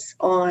focus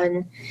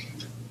on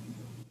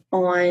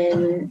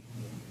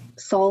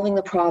solving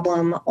the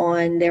problem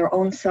on their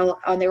own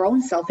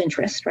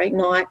self-interest, right?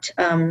 Not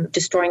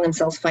destroying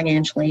themselves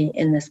financially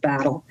in this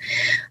battle,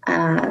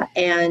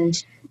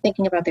 and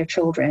thinking about their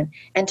children,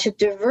 and to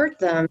divert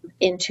them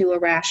into a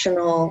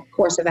rational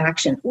course of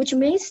action, which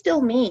may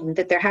still mean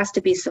that there has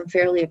to be some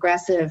fairly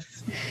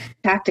aggressive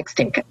tactics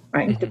taken,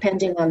 right?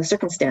 Depending on the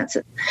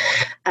circumstances.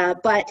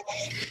 But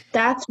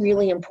that's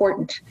really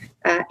important.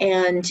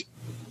 And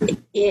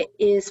it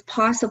is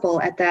possible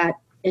at that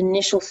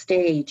initial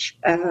stage,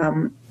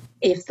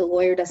 if the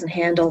lawyer doesn't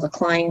handle the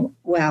client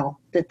well,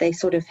 that they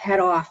sort of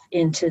head off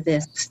into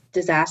this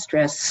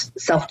disastrous,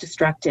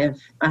 self-destructive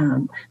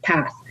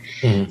path.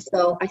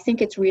 So I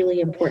think it's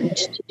really important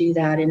to do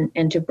that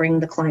and to bring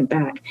the client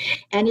back.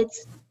 And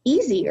it's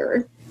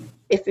easier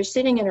if you're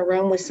sitting in a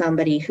room with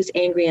somebody who's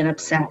angry and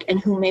upset and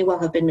who may well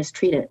have been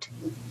mistreated,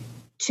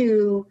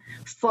 to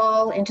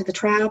fall into the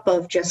trap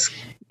of just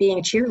being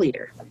a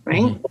cheerleader,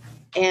 right?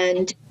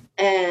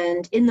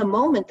 And in the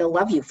moment, they'll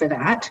love you for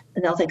that.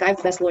 And they'll think, I have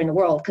the best lawyer in the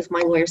world because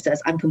my lawyer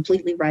says I'm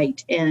completely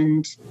right.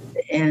 And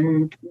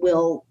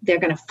they're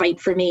going to fight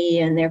for me,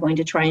 and they're going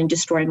to try and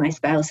destroy my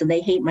spouse. And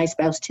they hate my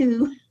spouse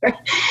too.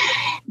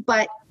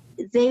 But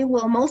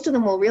most of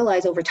them will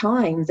realize over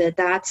time that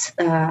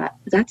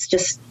that's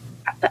just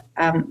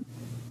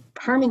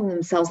harming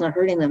themselves, not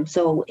hurting them.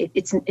 So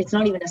it's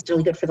not even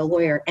necessarily good for the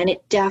lawyer. And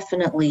it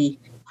definitely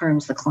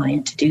harms the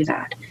client to do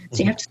that.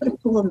 So you have to sort of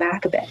pull them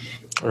back a bit.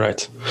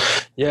 Right.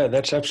 Yeah,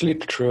 that's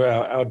absolutely true.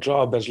 Our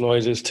job as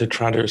lawyers is to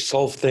try to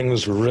solve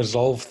things,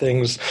 resolve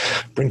things,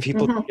 bring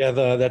people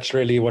together. That's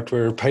really what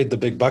we're paid the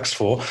big bucks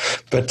for.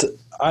 But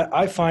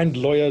I find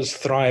lawyers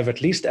thrive,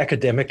 at least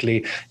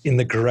academically, in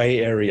the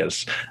gray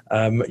areas.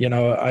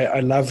 I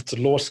loved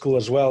law school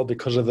as well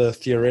because of the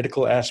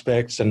theoretical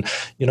aspects and,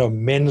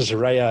 mens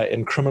rea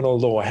in criminal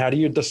law. How do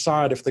you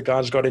decide if the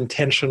guy's got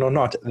intention or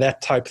not?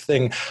 That type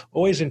thing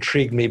always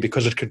intrigued me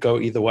because it could go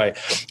either way.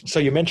 So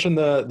you mentioned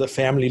the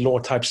family law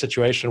type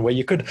situation where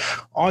you could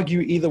argue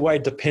either way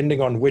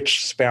depending on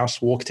which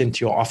spouse walked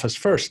into your office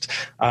first.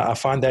 I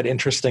find that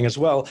interesting as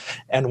well.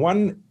 And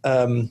one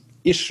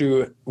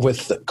issue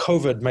with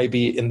COVID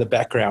maybe in the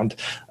background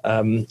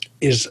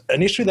is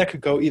an issue that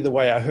could go either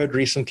way. I heard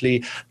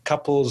recently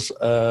couples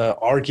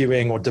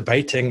arguing or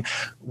debating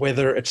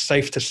whether it's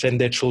safe to send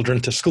their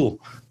children to school.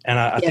 And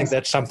I think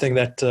that's something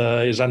that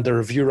is under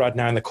review right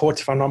now in the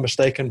courts, if I'm not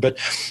mistaken. But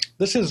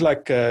this is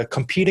like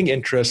competing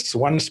interests.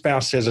 One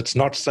spouse says it's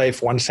not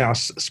safe. One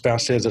spouse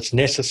says it's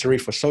necessary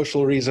for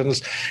social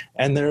reasons.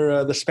 And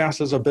the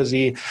spouses are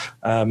busy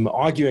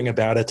arguing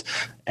about it.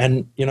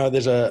 And,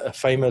 there's a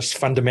famous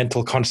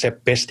fundamental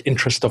concept, best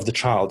interest of the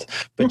child.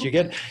 But you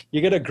get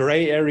a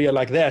gray area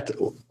like that.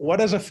 What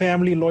does a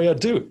family lawyer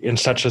do in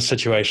such a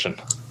situation?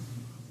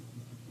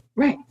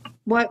 Right.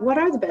 What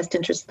are the best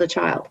interests of the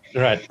child?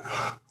 Right.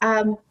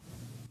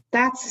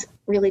 That's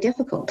really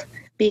difficult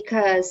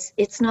because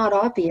it's not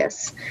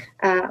obvious.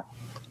 There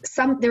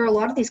are a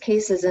lot of these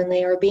cases, and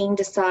they are being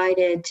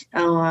decided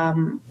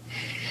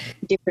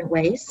different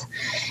ways.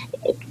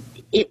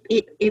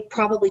 It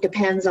probably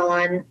depends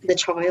on the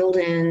child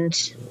and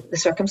the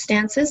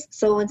circumstances.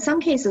 So in some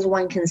cases,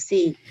 one can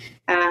see,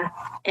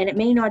 and it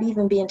may not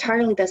even be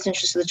entirely best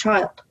interest of the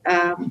child.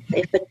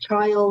 If a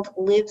child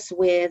lives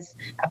with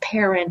a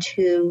parent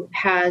who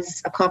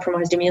has a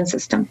compromised immune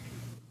system,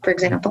 for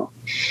example,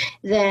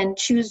 then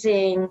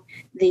choosing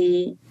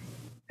the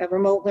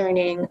remote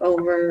learning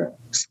over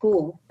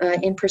school,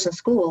 in-person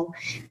school,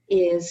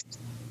 is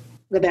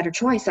the better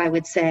choice, I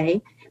would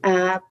say.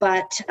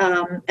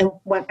 And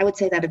what I would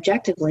say that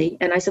objectively,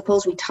 and I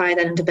suppose we tie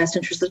that into best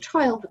interest of the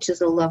child, which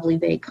is a lovely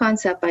vague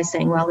concept, by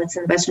saying, well, it's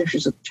in the best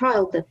interest of the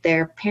child that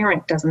their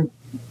parent doesn't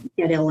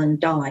get ill and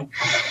die.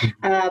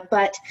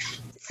 But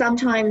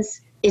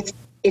sometimes it's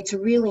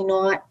really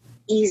not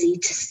easy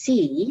to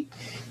see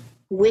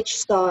which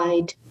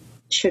side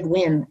should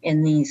win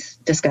in these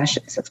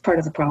discussions. That's part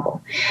of the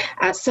problem.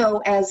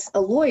 So as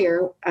a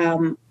lawyer,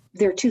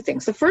 there are two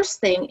things. The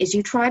first thing is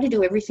you try to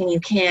do everything you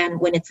can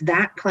when it's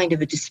that kind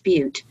of a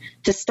dispute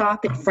to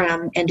stop it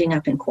from ending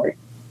up in court.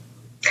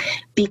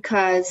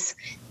 Because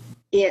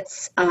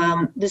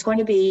there's going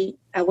to be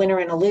a winner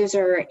and a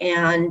loser,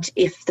 and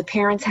if the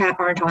parents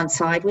aren't on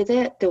side with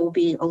it, there will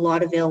be a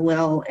lot of ill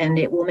will, and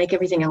it will make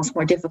everything else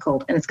more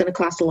difficult, and it's going to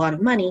cost a lot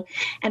of money.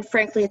 And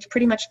frankly, it's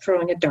pretty much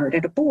throwing a dart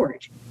at a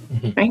board,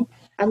 right?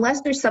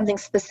 Unless there's something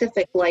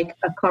specific like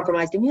a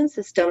compromised immune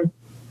system,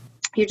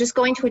 you're just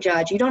going to a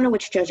judge. You don't know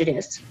which judge it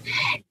is.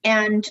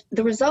 And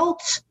the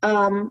result,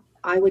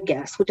 I would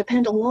guess, would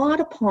depend a lot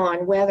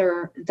upon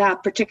whether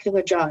that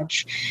particular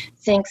judge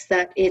thinks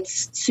that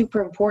it's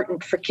super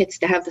important for kids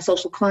to have the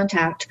social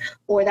contact,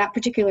 or that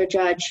particular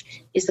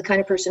judge is the kind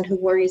of person who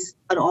worries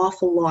an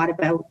awful lot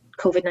about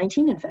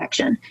COVID-19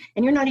 infection.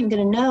 And you're not even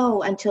going to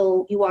know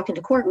until you walk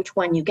into court which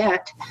one you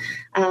get.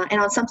 And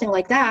on something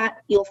like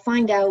that, you'll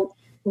find out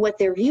what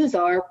their views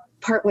are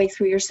partway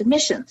through your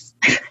submissions.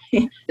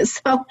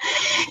 So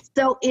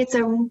it's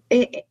a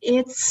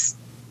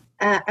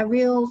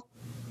real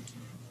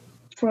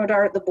throw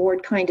dart at the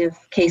board kind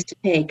of case to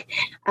take.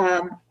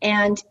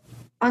 And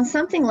on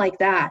something like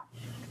that,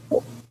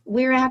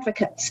 we're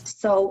advocates.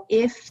 So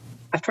if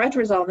I've tried to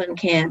resolve it and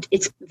can't,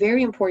 it's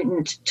very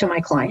important to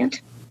my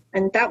client.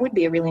 And that would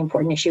be a really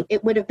important issue.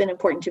 It would have been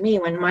important to me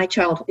when if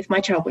my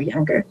child were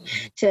younger,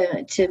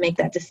 to make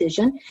that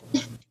decision.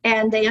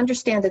 And they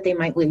understand that they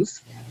might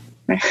lose.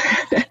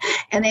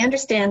 And they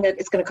understand that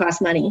it's going to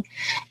cost money,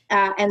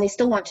 and they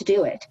still want to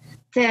do it.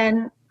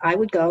 Then I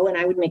would go and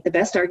I would make the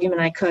best argument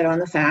I could on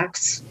the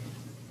facts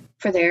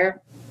for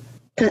their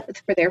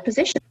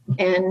position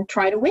and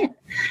try to win,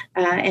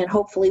 and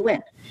hopefully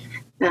win.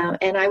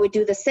 And I would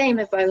do the same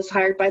if I was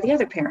hired by the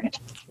other parent.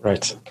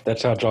 Right.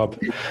 That's our job.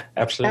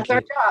 Absolutely. That's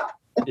our job.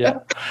 Yeah.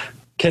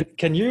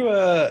 Can you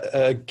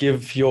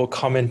give your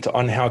comment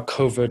on how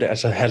COVID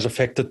has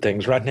affected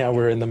things? Right now,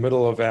 we're in the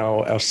middle of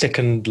our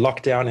second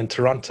lockdown in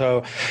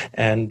Toronto,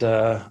 and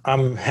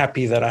I'm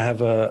happy that I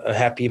have a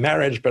happy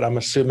marriage, but I'm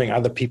assuming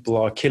other people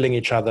are killing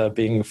each other,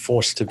 being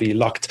forced to be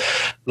locked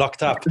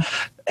up.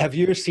 Have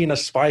you seen a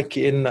spike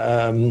in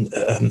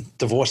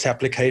divorce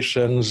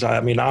applications? I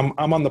mean,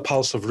 I'm on the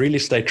pulse of real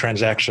estate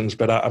transactions,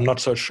 but I'm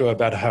not so sure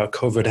about how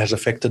COVID has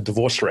affected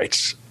divorce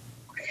rates.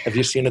 Have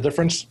you seen a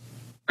difference?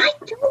 I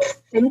don't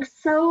think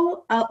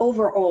so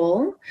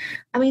overall.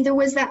 I mean, there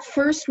was that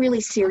first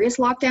really serious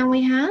lockdown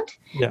we had.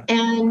 Yeah.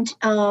 And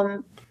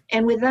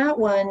with that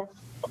one,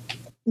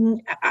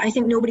 I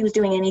think nobody was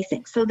doing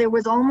anything. So there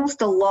was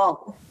almost a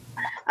lull.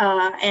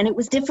 And it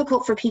was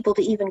difficult for people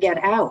to even get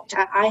out.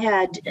 I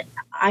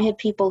had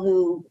people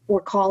who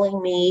were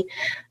calling me.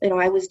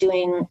 I was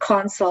doing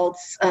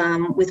consults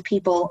with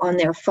people on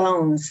their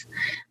phones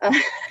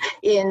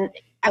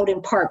out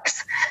in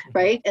parks,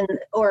 right?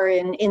 Or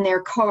in their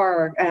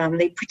car.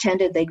 They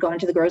pretended they'd gone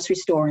to the grocery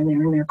store and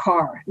they're in their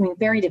car. I mean,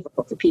 very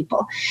difficult for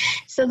people.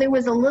 So there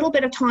was a little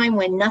bit of time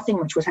when nothing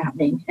much was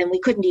happening and we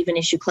couldn't even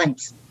issue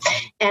claims.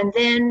 And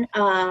then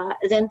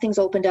things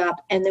opened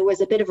up and there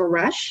was a bit of a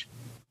rush,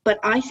 but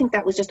I think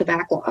that was just a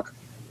backlog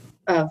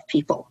of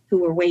people who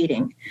were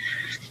waiting.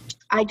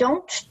 I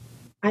don't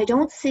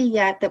see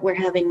yet that we're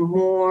having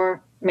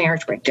more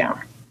marriage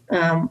breakdown.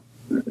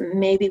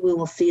 Maybe we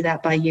will see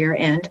that by year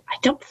end. I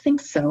don't think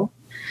so.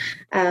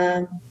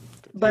 But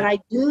I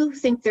do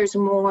think there's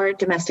more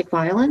domestic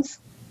violence,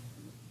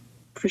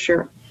 for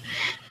sure.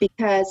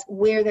 Because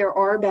where there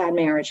are bad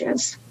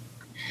marriages,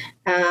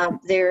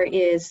 there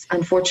is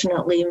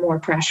unfortunately more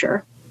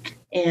pressure.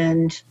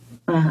 And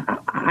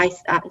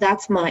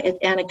that's my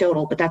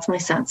anecdotal, but that's my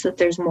sense that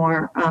there's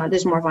more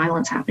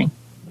violence happening.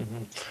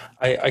 Mm-hmm.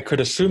 I could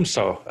assume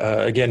so.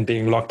 Again,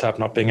 being locked up,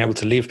 not being able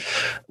to leave.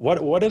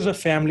 What is a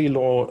family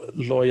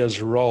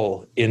lawyer's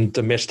role in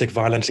domestic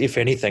violence, if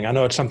anything? I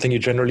know it's something you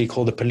generally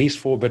call the police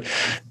for, but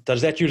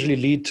does that usually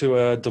lead to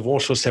a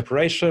divorce or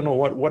separation,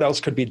 or what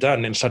else could be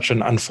done in such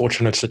an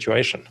unfortunate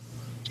situation?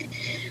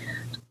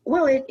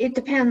 Well, it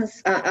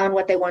depends on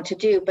what they want to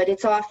do, but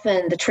it's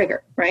often the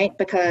trigger, right?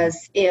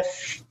 Because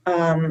if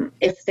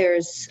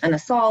there's an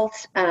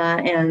assault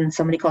and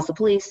somebody calls the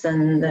police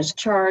and there's a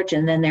charge,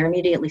 and then they're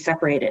immediately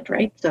separated,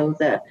 right? So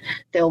the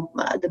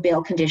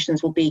bail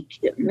conditions will be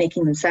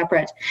making them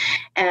separate,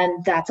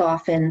 and that's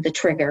often the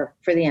trigger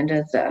for the end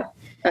of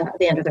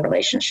the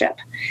relationship.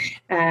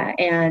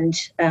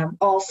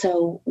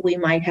 Also, we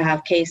might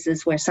have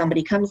cases where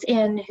somebody comes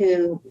in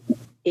who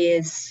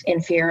is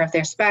in fear of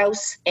their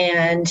spouse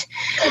and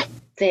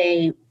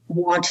they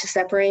want to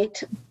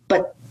separate,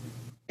 but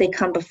they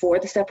come before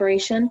the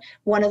separation.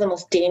 One of the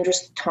most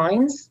dangerous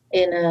times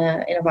in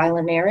a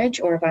violent marriage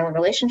or a violent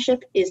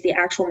relationship is the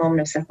actual moment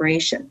of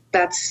separation.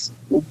 That's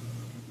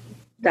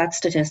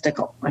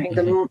statistical. I think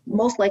the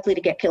most likely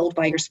to get killed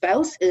by your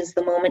spouse is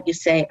the moment you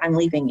say, "I'm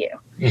leaving you."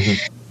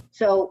 Mm-hmm.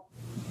 So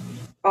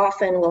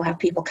often we'll have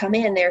people come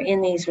in, they're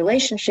in these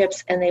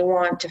relationships and they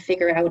want to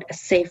figure out a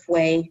safe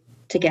way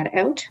to get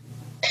out.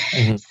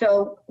 Mm-hmm.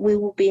 So we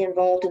will be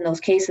involved in those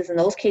cases, and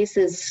those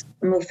cases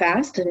move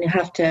fast, and you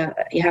have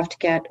to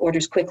get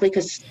orders quickly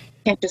because you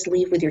can't just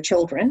leave with your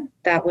children.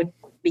 That would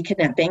be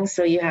kidnapping.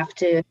 So you have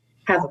to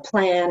have a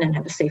plan and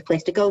have a safe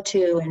place to go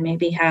to, and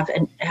maybe have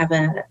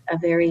a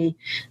very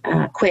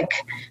quick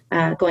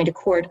going to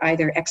court,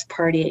 either ex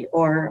parte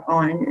or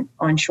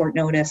on short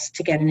notice,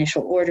 to get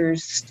initial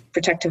orders,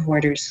 protective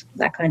orders,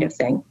 that kind of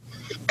thing.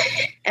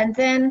 And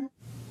then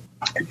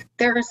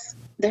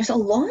there's a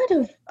lot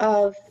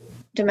of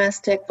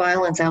domestic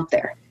violence out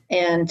there,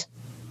 and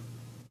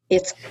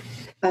it's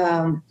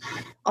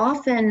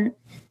often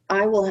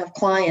I will have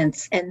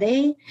clients and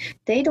they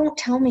don't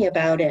tell me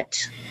about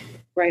it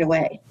right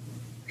away.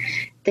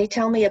 They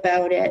tell me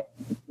about it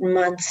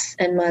months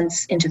and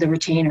months into the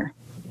retainer,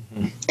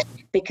 mm-hmm.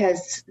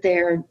 because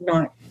they're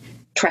not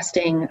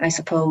trusting, I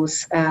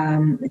suppose.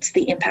 It's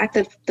the impact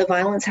that the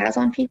violence has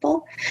on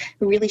people.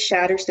 It really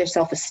shatters their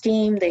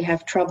self-esteem. They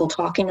have trouble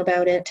talking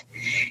about it.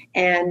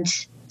 And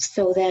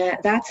so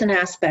that's an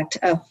aspect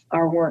of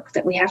our work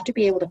that we have to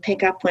be able to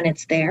pick up when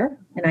it's there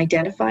and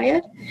identify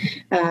it.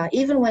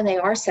 Even when they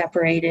are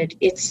separated,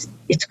 it's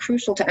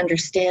crucial to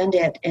understand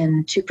it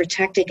and to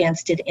protect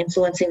against it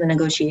influencing the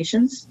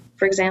negotiations,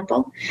 for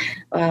example,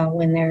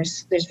 when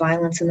there's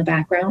violence in the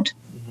background.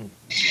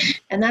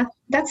 And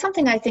that's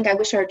something I think I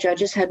wish our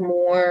judges had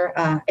more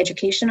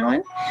education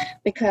on,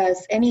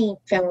 because any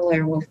family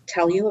lawyer will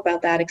tell you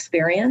about that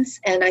experience.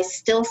 And I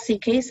still see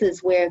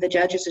cases where the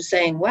judges are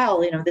saying,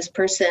 well, this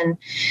person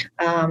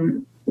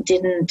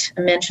didn't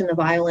mention the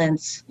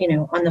violence,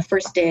 on the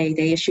first day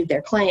they issued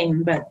their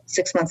claim, but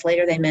 6 months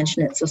later they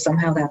mention it. So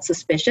somehow that's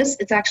suspicious.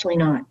 It's actually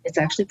not. It's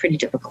actually pretty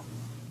difficult.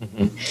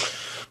 Mm-hmm.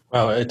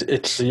 Well,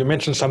 it's you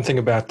mentioned something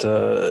about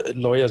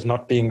lawyers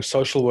not being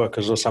social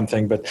workers or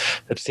something, but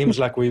it seems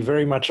like we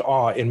very much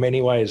are in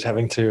many ways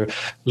having to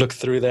look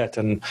through that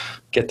and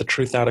get the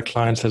truth out of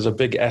clients. There's a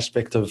big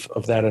aspect of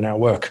that in our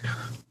work.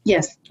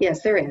 Yes,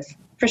 there is,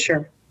 for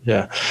sure.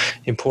 Yeah,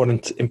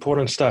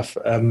 important stuff.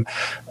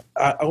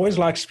 I always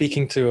like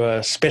speaking to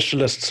a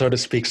specialist, so to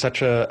speak,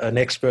 such an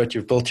expert.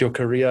 You've built your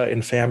career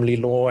in family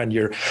law and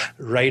you're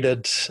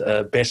rated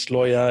best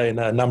lawyer in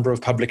a number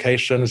of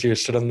publications. You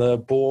sit on the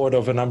board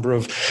of a number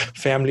of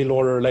family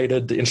law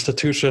related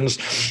institutions.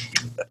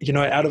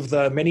 Out of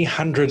the many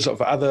hundreds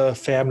of other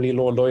family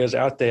law lawyers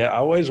out there, I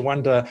always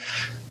wonder,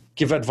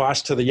 give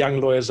advice to the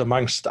young lawyers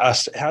amongst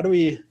us. How do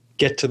we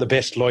get to the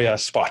best lawyer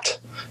spot?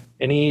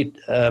 Any,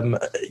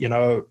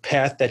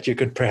 path that you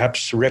could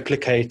perhaps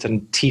replicate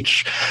and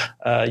teach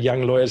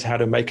young lawyers how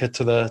to make it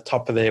to the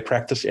top of their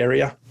practice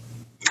area?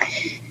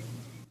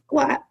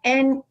 Well,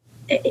 and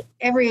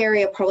every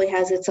area probably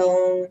has its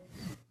own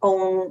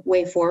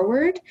way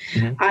forward.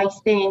 Mm-hmm. I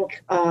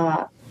think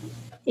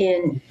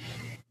in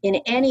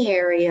any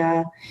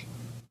area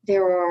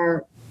there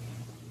are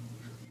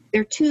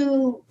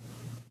two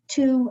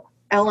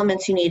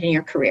elements you need in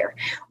your career.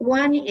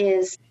 One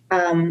is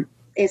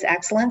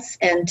excellence,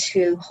 and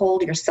to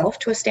hold yourself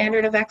to a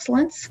standard of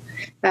excellence,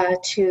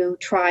 to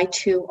try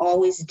to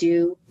always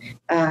do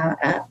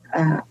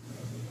the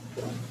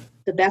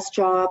best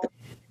job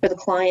for the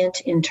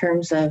client in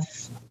terms of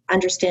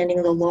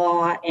understanding the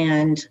law,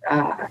 and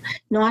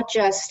not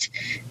just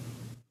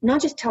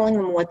telling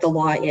them what the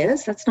law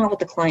is. That's not what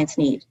the clients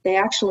need. They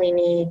actually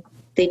need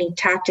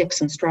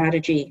tactics and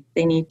strategy.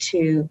 They need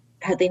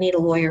a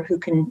lawyer who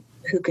can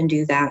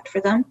do that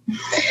for them.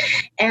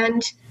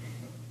 And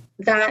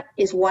that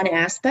is one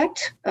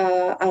aspect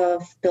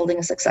of building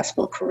a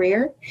successful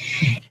career.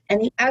 And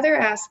the other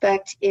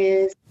aspect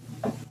is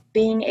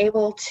being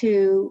able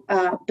to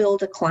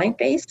build a client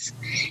base.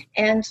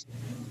 And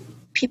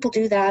people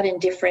do that in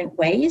different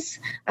ways,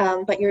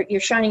 but you're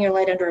shining your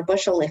light under a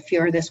bushel if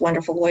you're this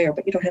wonderful lawyer,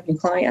 but you don't have any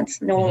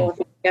clients. No one will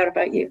find out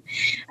about you.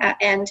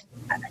 And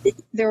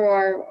there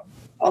are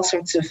all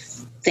sorts of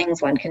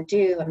things one can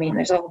do. I mean,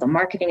 there's all the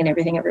marketing and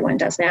everything everyone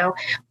does now,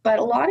 but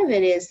a lot of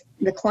it is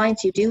the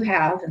clients you do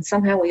have, and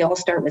somehow we all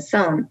start with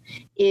some,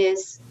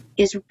 is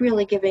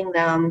really giving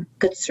them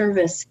good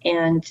service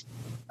and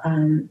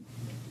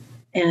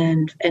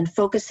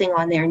focusing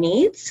on their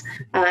needs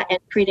and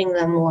treating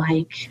them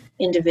like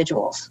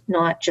individuals,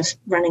 not just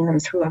running them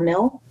through a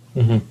mill.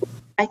 Mm-hmm.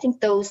 I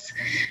think those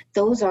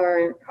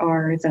are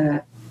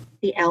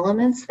the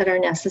elements that are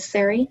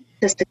necessary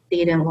to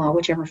succeed in law,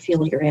 whichever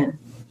field you're in.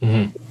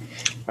 Mm-hmm.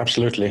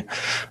 Absolutely.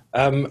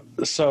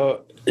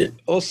 So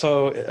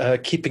also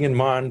keeping in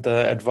mind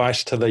the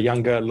advice to the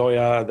younger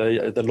lawyer,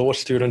 the law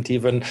student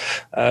even,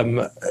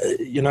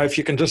 if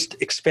you can just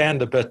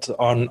expand a bit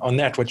on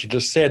that, what you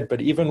just said,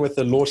 but even with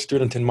the law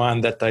student in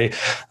mind, that they,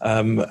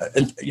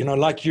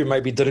 like you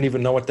maybe didn't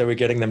even know what they were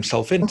getting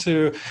themselves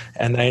into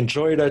and they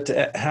enjoyed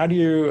it. How do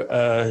you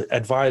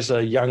advise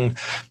a young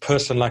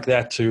person like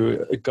that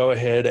to go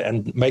ahead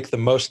and make the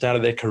most out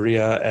of their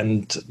career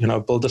and,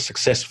 build a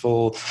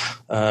successful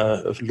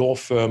law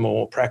firm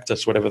or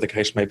practice, whatever the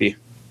case may be?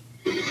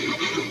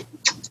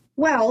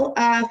 Well,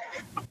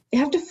 you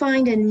have to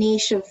find a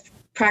niche of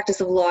practice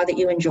of law that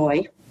you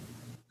enjoy,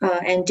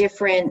 and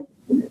different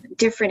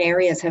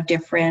areas have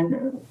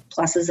different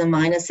pluses and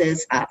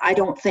minuses. I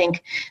don't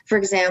think, for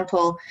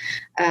example,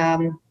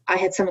 I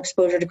had some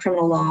exposure to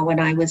criminal law when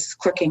I was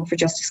clerking for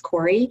Justice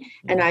Corey,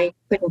 and I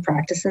couldn't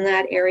practice in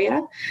that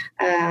area.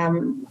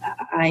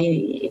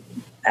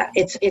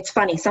 It's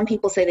funny. Some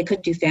people say they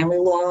couldn't do family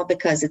law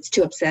because it's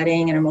too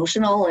upsetting and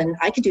emotional, and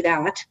I could do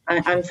that.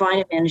 I'm fine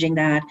at managing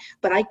that,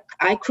 but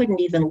I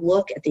couldn't even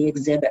look at the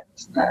exhibit,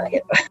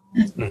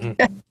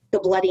 the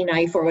bloody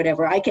knife or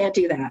whatever. I can't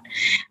do that.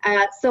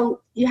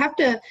 So you have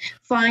to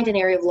find an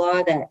area of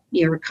law that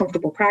you're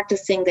comfortable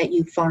practicing, that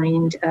you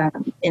find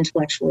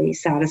intellectually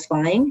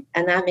satisfying,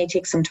 and that may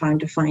take some time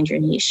to find your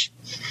niche.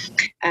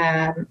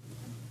 I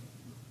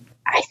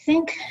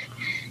think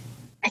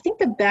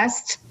the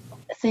best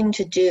thing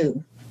to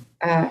do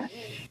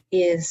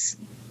is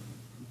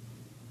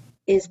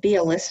be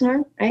a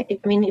listener. Right?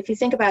 I mean, if you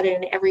think about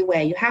it in every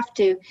way, you have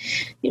to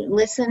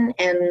listen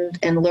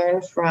and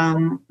learn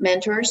from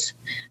mentors,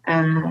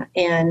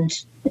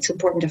 and it's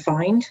important to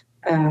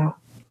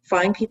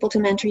find people to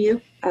mentor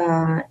you,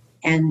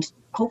 and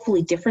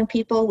hopefully different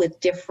people with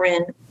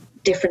different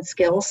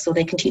skills, so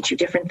they can teach you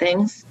different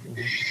things.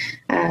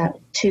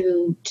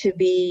 To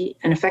be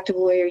an effective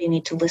lawyer, you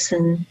need to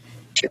listen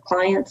to your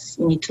clients,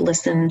 you need to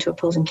listen to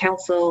opposing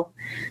counsel,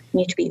 you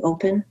need to be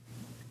open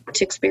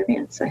to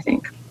experience, I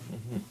think.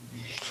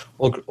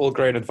 All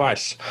great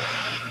advice.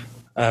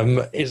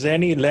 Is there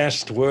any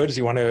last words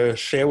you want to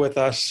share with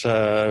us,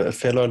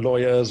 fellow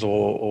lawyers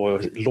or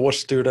law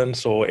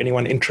students or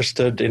anyone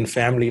interested in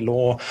family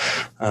law,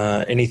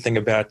 anything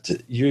about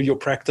you, your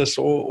practice,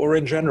 or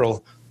in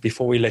general,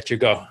 before we let you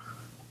go?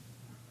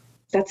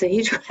 That's a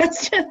huge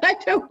question. I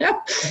don't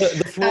know.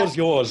 The floor is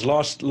yours.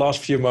 Last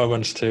few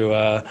moments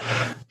to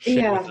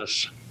share with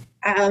us.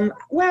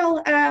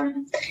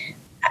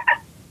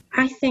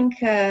 I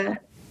think I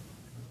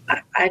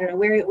don't know.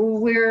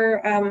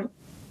 We're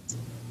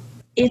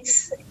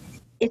it's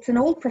an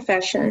old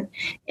profession,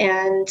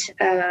 and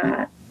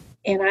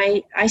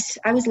I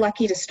was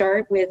lucky to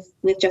start with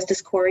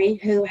Justice Corey,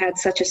 who had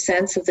such a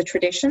sense of the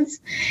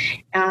traditions,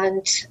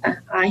 and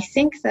I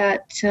think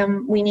that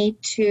we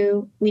need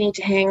to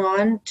hang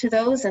on to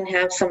those and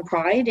have some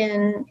pride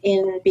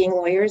in being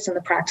lawyers and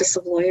the practice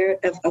of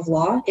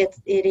law.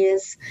 It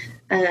is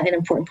an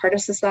important part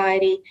of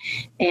society,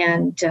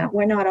 and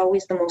we're not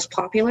always the most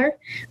popular,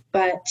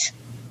 but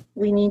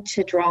we need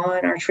to draw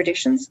on our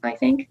traditions, I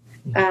think,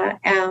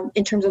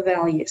 in terms of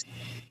values.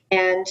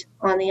 And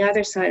on the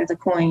other side of the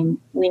coin,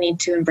 we need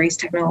to embrace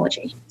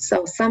technology.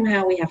 So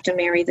somehow we have to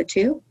marry the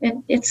two,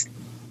 and it's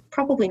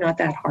probably not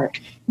that hard.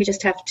 We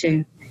just have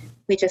to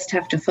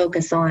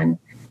focus on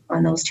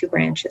those two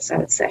branches, I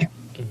would say.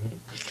 Mm-hmm.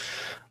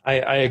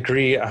 I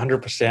agree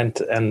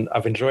 100%, and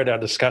I've enjoyed our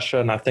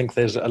discussion. I think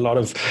there's a lot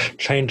of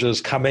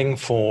changes coming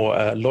for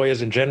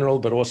lawyers in general,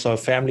 but also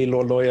family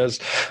law lawyers.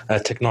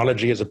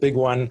 Technology is a big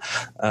one.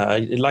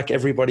 Like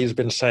everybody's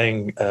been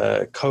saying,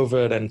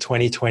 COVID and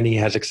 2020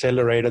 has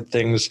accelerated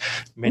things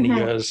many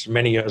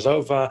years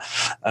over.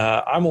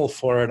 I'm all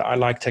for it. I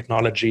like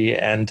technology,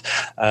 and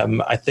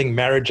I think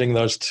marrying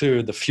those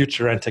two, the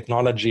future and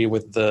technology,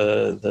 with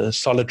the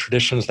solid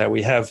traditions that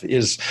we have,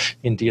 is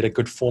indeed a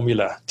good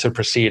formula to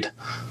proceed.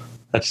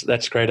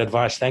 That's great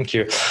advice. Thank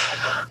you.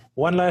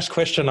 One last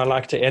question I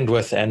like to end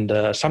with,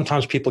 and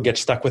sometimes people get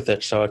stuck with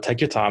it, so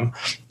take your time.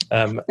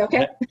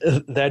 Okay.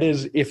 That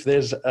is, if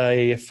there's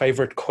a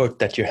favorite quote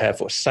that you have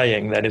or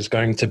saying that is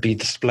going to be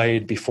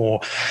displayed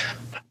before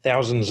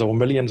thousands or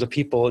millions of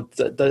people,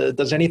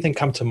 does anything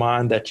come to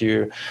mind that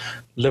you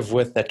live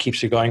with that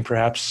keeps you going,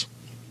 perhaps?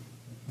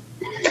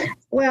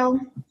 Well,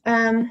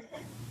 I'll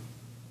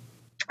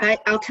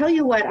tell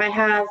you what I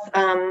have.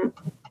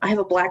 I have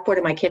a blackboard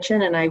in my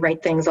kitchen, and I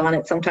write things on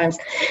it sometimes.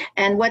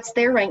 And what's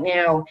there right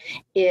now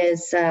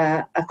is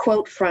a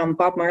quote from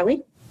Bob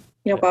Marley.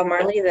 You know, Bob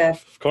Marley,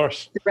 of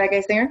course, the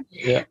reggae singer.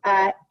 Yeah.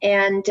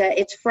 And I think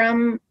it's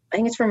from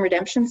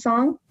Redemption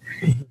Song.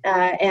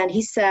 And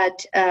he said,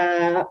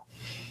 "No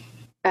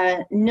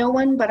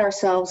one but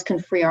ourselves can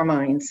free our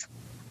minds."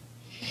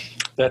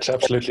 That's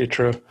absolutely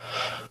true.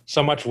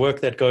 So much work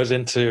that goes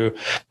into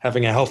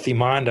having a healthy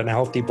mind and a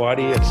healthy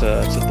body. It's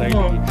a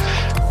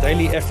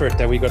daily effort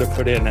that we got to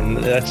put in, and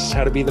that's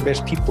how to be the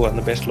best people and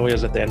the best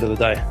lawyers at the end of the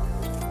day.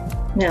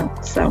 Yeah,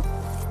 so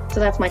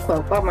that's my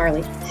quote, Bob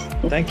Marley.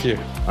 Thank you.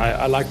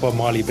 I like Bob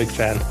Marley, big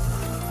fan.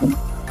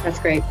 That's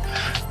great.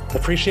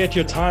 Appreciate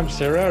your time,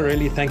 Sarah.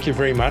 Really, thank you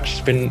very much.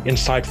 It's been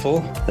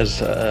insightful.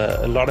 There's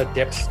a lot of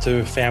depth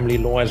to family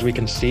law, as we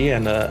can see,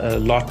 and a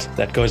lot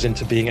that goes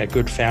into being a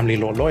good family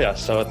law lawyer.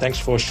 So thanks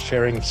for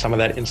sharing some of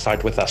that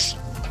insight with us.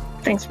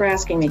 Thanks for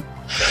asking me.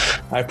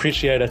 I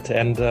appreciate it,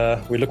 and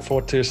we look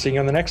forward to seeing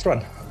you on the next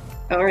one.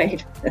 All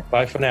right.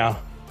 Bye for now.